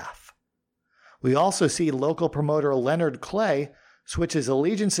half. We also see local promoter Leonard Clay switch his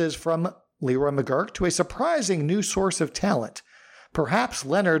allegiances from Leroy McGuirk to a surprising new source of talent. Perhaps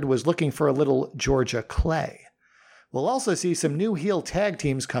Leonard was looking for a little Georgia Clay. We'll also see some new heel tag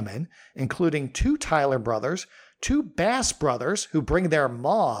teams come in, including two Tyler brothers, two Bass brothers who bring their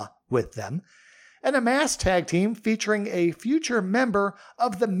ma with them, and a masked tag team featuring a future member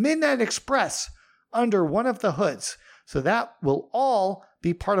of the Midnight Express under one of the hoods. So that will all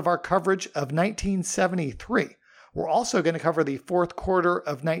be part of our coverage of 1973. We're also going to cover the fourth quarter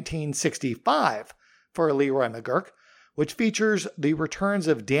of 1965 for Leroy McGuirk, which features the returns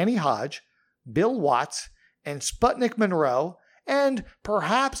of Danny Hodge, Bill Watts, and Sputnik Monroe, and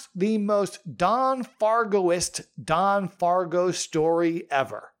perhaps the most Don Fargoist Don Fargo story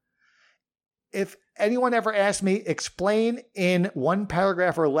ever. If anyone ever asked me, explain in one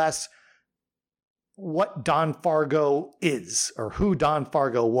paragraph or less what Don Fargo is, or who Don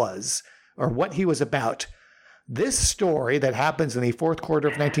Fargo was, or what he was about, this story that happens in the fourth quarter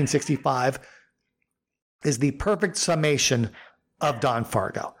of 1965 is the perfect summation of Don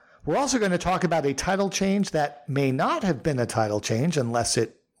Fargo. We're also going to talk about a title change that may not have been a title change unless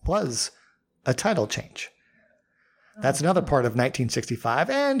it was a title change. That's another part of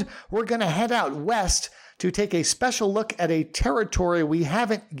 1965. And we're going to head out west to take a special look at a territory we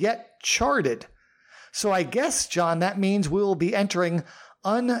haven't yet charted. So I guess, John, that means we will be entering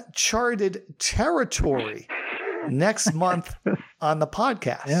uncharted territory next month on the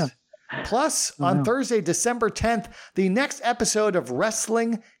podcast. Yeah. Plus, on Thursday, December 10th, the next episode of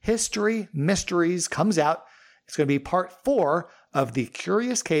Wrestling History Mysteries comes out. It's going to be part 4 of The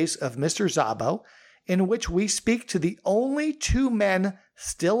Curious Case of Mr. Zabo, in which we speak to the only two men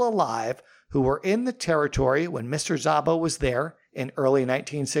still alive who were in the territory when Mr. Zabo was there in early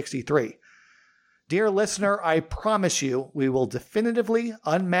 1963. Dear listener, I promise you we will definitively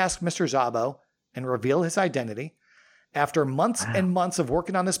unmask Mr. Zabo and reveal his identity. After months and months of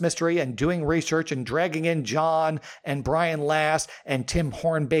working on this mystery and doing research and dragging in John and Brian Last and Tim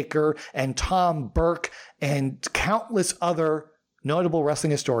Hornbaker and Tom Burke and countless other notable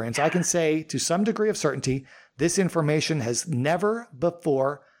wrestling historians, I can say to some degree of certainty, this information has never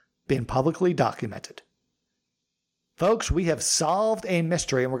before been publicly documented. Folks, we have solved a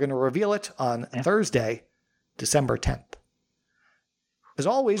mystery and we're going to reveal it on Thursday, December 10th. As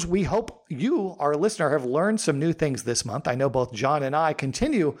always, we hope you, our listener, have learned some new things this month. I know both John and I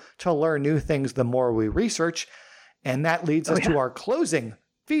continue to learn new things the more we research, and that leads us to our closing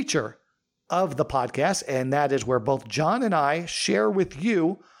feature of the podcast, and that is where both John and I share with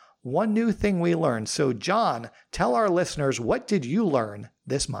you one new thing we learned. So, John, tell our listeners, what did you learn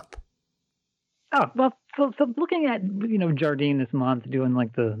this month? Oh, well, so looking at, Jardine this month, doing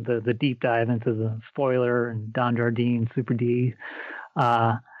like the deep dive into the spoiler and Don Jardine, Super D,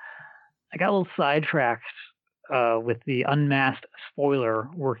 I got a little sidetracked with the unmasked spoiler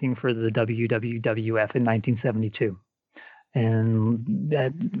working for the WWF in 1972. and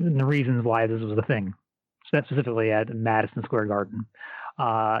the reasons why this was a thing, specifically at Madison Square Garden.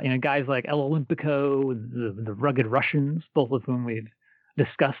 Guys like El Olympico, the Rugged Russians, both of whom we've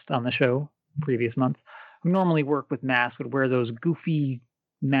discussed on the show previous months, who normally work with masks, would wear those goofy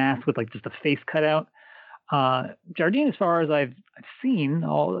masks with like just a face cut out. Jardine, as far as I've seen,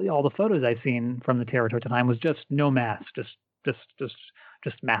 all the photos I've seen from the territory at the time, was just no mask, just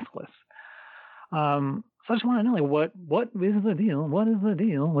maskless. So I just want to know, like, what is the deal? What is the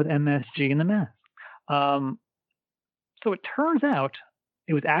deal with MSG and the mask? So it turns out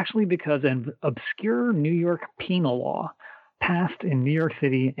it was actually because an obscure New York penal law passed in New York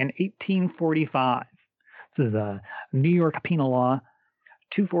City in 1845. This is a New York Penal Law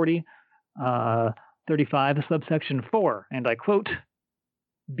 240, 35, subsection 4, and I quote,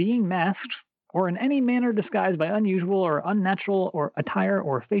 "Being masked or in any manner disguised by unusual or unnatural or attire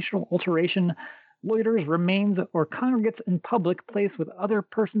or facial alteration, loiters, remains, or congregates in public place with other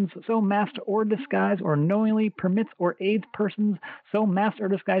persons so masked or disguised, or knowingly permits or aids persons so masked or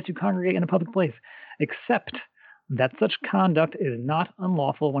disguised to congregate in a public place, except that such conduct is not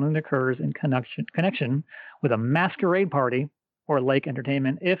unlawful when it occurs in connection with a masquerade party or like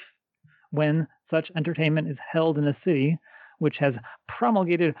entertainment, when such entertainment is held in a city which has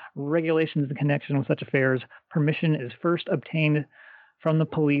promulgated regulations in connection with such affairs, permission is first obtained from the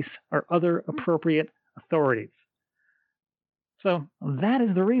police or other appropriate authorities." So that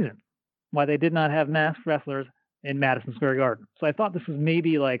is the reason why they did not have masked wrestlers in Madison Square Garden. So I thought this was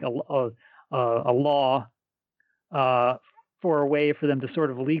maybe like a law for a way for them to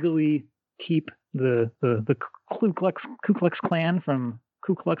sort of legally keep the Ku Klux Klan from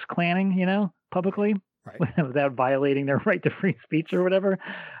Ku Klux Klanning, publicly, right, without violating their right to free speech or whatever.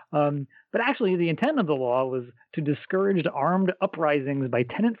 But actually, the intent of the law was to discourage armed uprisings by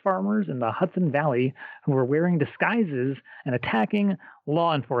tenant farmers in the Hudson Valley who were wearing disguises and attacking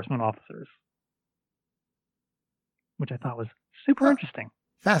law enforcement officers, which I thought was super interesting.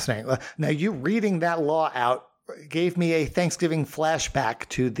 Fascinating. Now, you reading that law out gave me a Thanksgiving flashback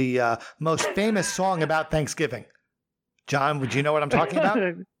to the most famous song about Thanksgiving. John, would you know what I'm talking about?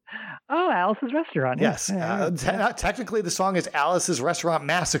 Oh, Alice's Restaurant. Yes. Technically, the song is Alice's Restaurant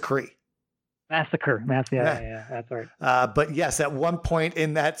Massacre. Massacre. Yeah, that's right. But yes, at one point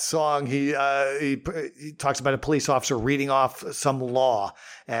in that song, he talks about a police officer reading off some law,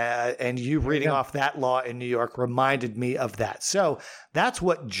 and you reading off that law in New York reminded me of that. So that's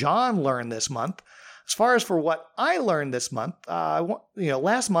what John learned this month. As far as for what I learned this month,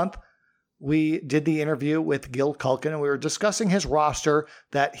 last month, we did the interview with Gil Culkin, and we were discussing his roster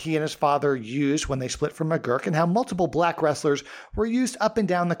that he and his father used when they split from McGurk, and how multiple black wrestlers were used up and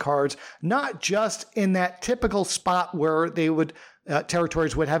down the cards, not just in that typical spot where they would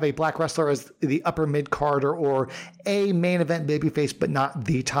territories would have a black wrestler as the upper mid-carder or a main event babyface, but not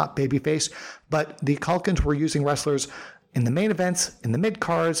the top babyface. But the Culkins were using wrestlers in the main events, in the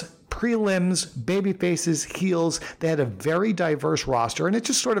mid-cards, prelims, baby faces, heels. They had a very diverse roster, and it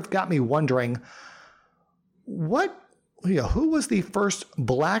just sort of got me wondering, who was the first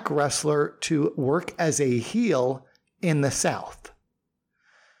black wrestler to work as a heel in the South?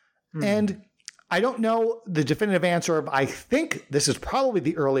 And I don't know the definitive answer. I think this is probably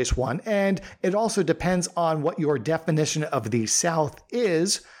the earliest one, and it also depends on what your definition of the South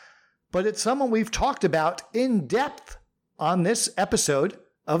is, but it's someone we've talked about in depth on this episode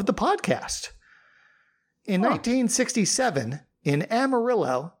of the podcast. In 1967, in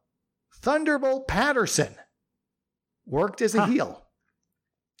Amarillo, Thunderbolt Patterson worked as a heel,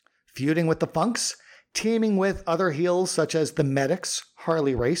 feuding with the Funks, teaming with other heels such as the Medics,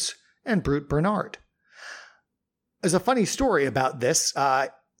 Harley Race, and Brute Bernard. There's a funny story about this.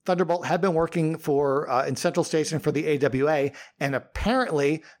 Thunderbolt had been working in Central Station for the AWA, and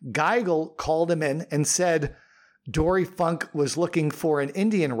apparently Geigel called him in and said Dory Funk was looking for an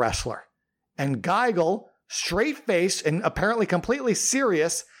Indian wrestler. And Geigel, straight-faced and apparently completely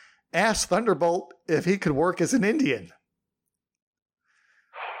serious, asked Thunderbolt if he could work as an Indian.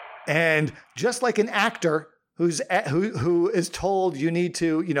 And just like an actor who is told you need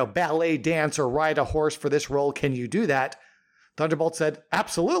to, ballet dance or ride a horse for this role, can you do that? Thunderbolt said,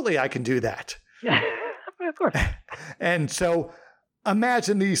 absolutely, I can do that. Yeah, of course. And so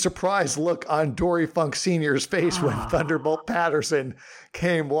imagine the surprised look on Dory Funk Sr.'s face when Thunderbolt Patterson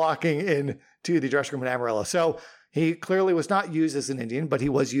came walking in to the dressing room in Amarillo. So he clearly was not used as an Indian, but he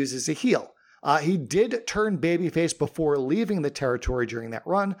was used as a heel. He did turn babyface before leaving the territory during that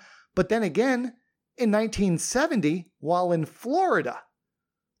run. But then again, in 1970, while in Florida,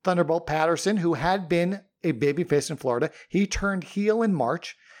 Thunderbolt Patterson, who had been a babyface in Florida, he turned heel in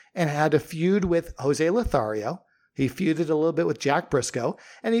March and had a feud with Jose Lothario, He feuded a little bit with Jack Briscoe,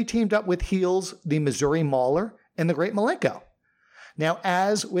 and he teamed up with heels the Missouri Mauler and the Great Malenko. Now,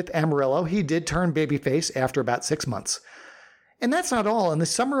 as with Amarillo, he did turn babyface after about 6 months. And that's not all. In the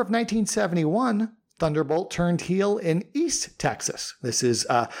summer of 1971, Thunderbolt turned heel in East Texas. This is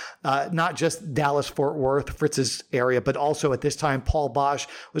not just Dallas-Fort Worth, Fritz's area, but also at this time, Paul Boesch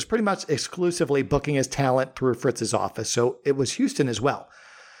was pretty much exclusively booking his talent through Fritz's office. So it was Houston as well.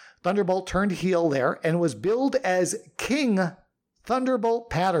 Thunderbolt turned heel there and was billed as King Thunderbolt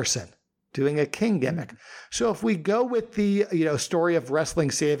Patterson, doing a king gimmick. So if we go with the story of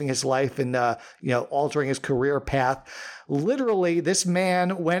wrestling saving his life and altering his career path, literally this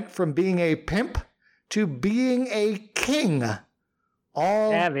man went from being a pimp to being a king,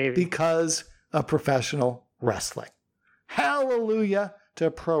 all because of professional wrestling. Hallelujah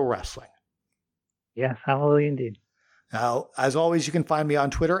to pro wrestling. Yes, hallelujah indeed. Now, as always, you can find me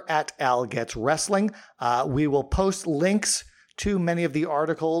on Twitter at AlGetsWrestling. We will post links to many of the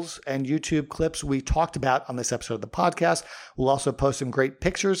articles and YouTube clips we talked about on this episode of the podcast. We'll also post some great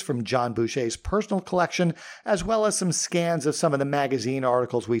pictures from John Boucher's personal collection, as well as some scans of some of the magazine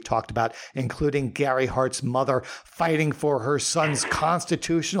articles we talked about, including Gary Hart's mother fighting for her son's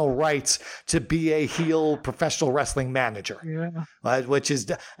constitutional rights to be a heel professional wrestling manager. Yeah. Which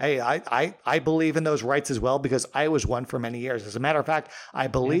is, hey, I believe in those rights as well, because I was one for many years. As a matter of fact, I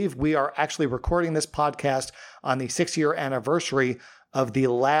believe we are actually recording this podcast on the 6-year anniversary of the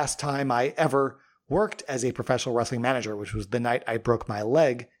last time I ever worked as a professional wrestling manager, which was the night I broke my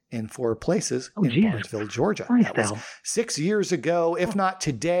leg in 4 places in Barnesville, Georgia. That was 6 years ago, if not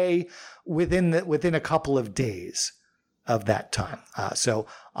today, within a couple of days of that time. So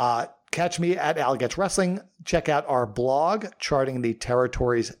catch me at Al Gets Wrestling. Check out our blog,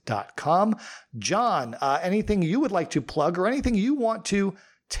 chartingtheterritories.com. John, anything you would like to plug or anything you want to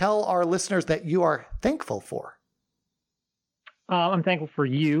tell our listeners that you are thankful for? I'm thankful for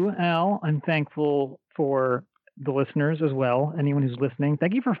you, Al. I'm thankful for the listeners as well, anyone who's listening.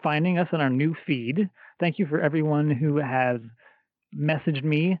 Thank you for finding us on our new feed. Thank you for everyone who has messaged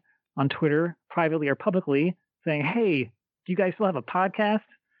me on Twitter, privately or publicly, saying, hey, do you guys still have a podcast?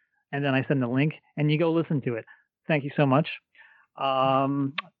 And then I send the link and you go listen to it. Thank you so much.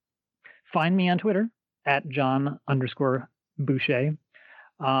 Find me on Twitter at John_Boucher.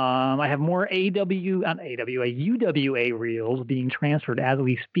 I have more UWA reels being transferred as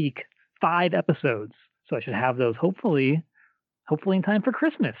we speak. 5 episodes. So I should have those hopefully in time for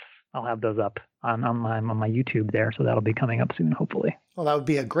Christmas. I'll have those up on my YouTube there. So that'll be coming up soon, hopefully. Well, that would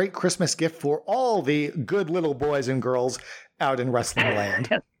be a great Christmas gift for all the good little boys and girls out in wrestling land.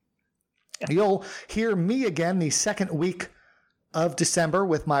 Yes. You'll hear me again the second week of December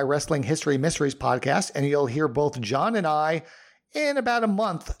with my Wrestling History Mysteries podcast, and you'll hear both John and I in about a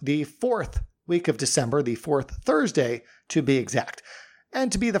month, the 4th week of December, the 4th Thursday to be exact. And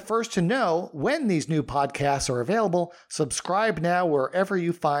to be the first to know when these new podcasts are available, subscribe now wherever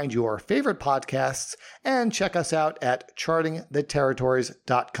you find your favorite podcasts and check us out at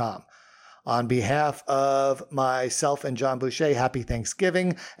chartingtheterritories.com. On behalf of myself and John Boucher, happy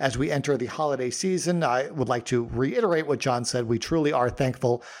Thanksgiving. As we enter the holiday season, I would like to reiterate what John said. We truly are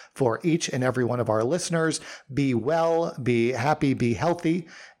thankful for each and every one of our listeners. Be well, be happy, be healthy,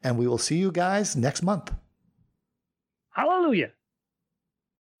 and we will see you guys next month. Hallelujah.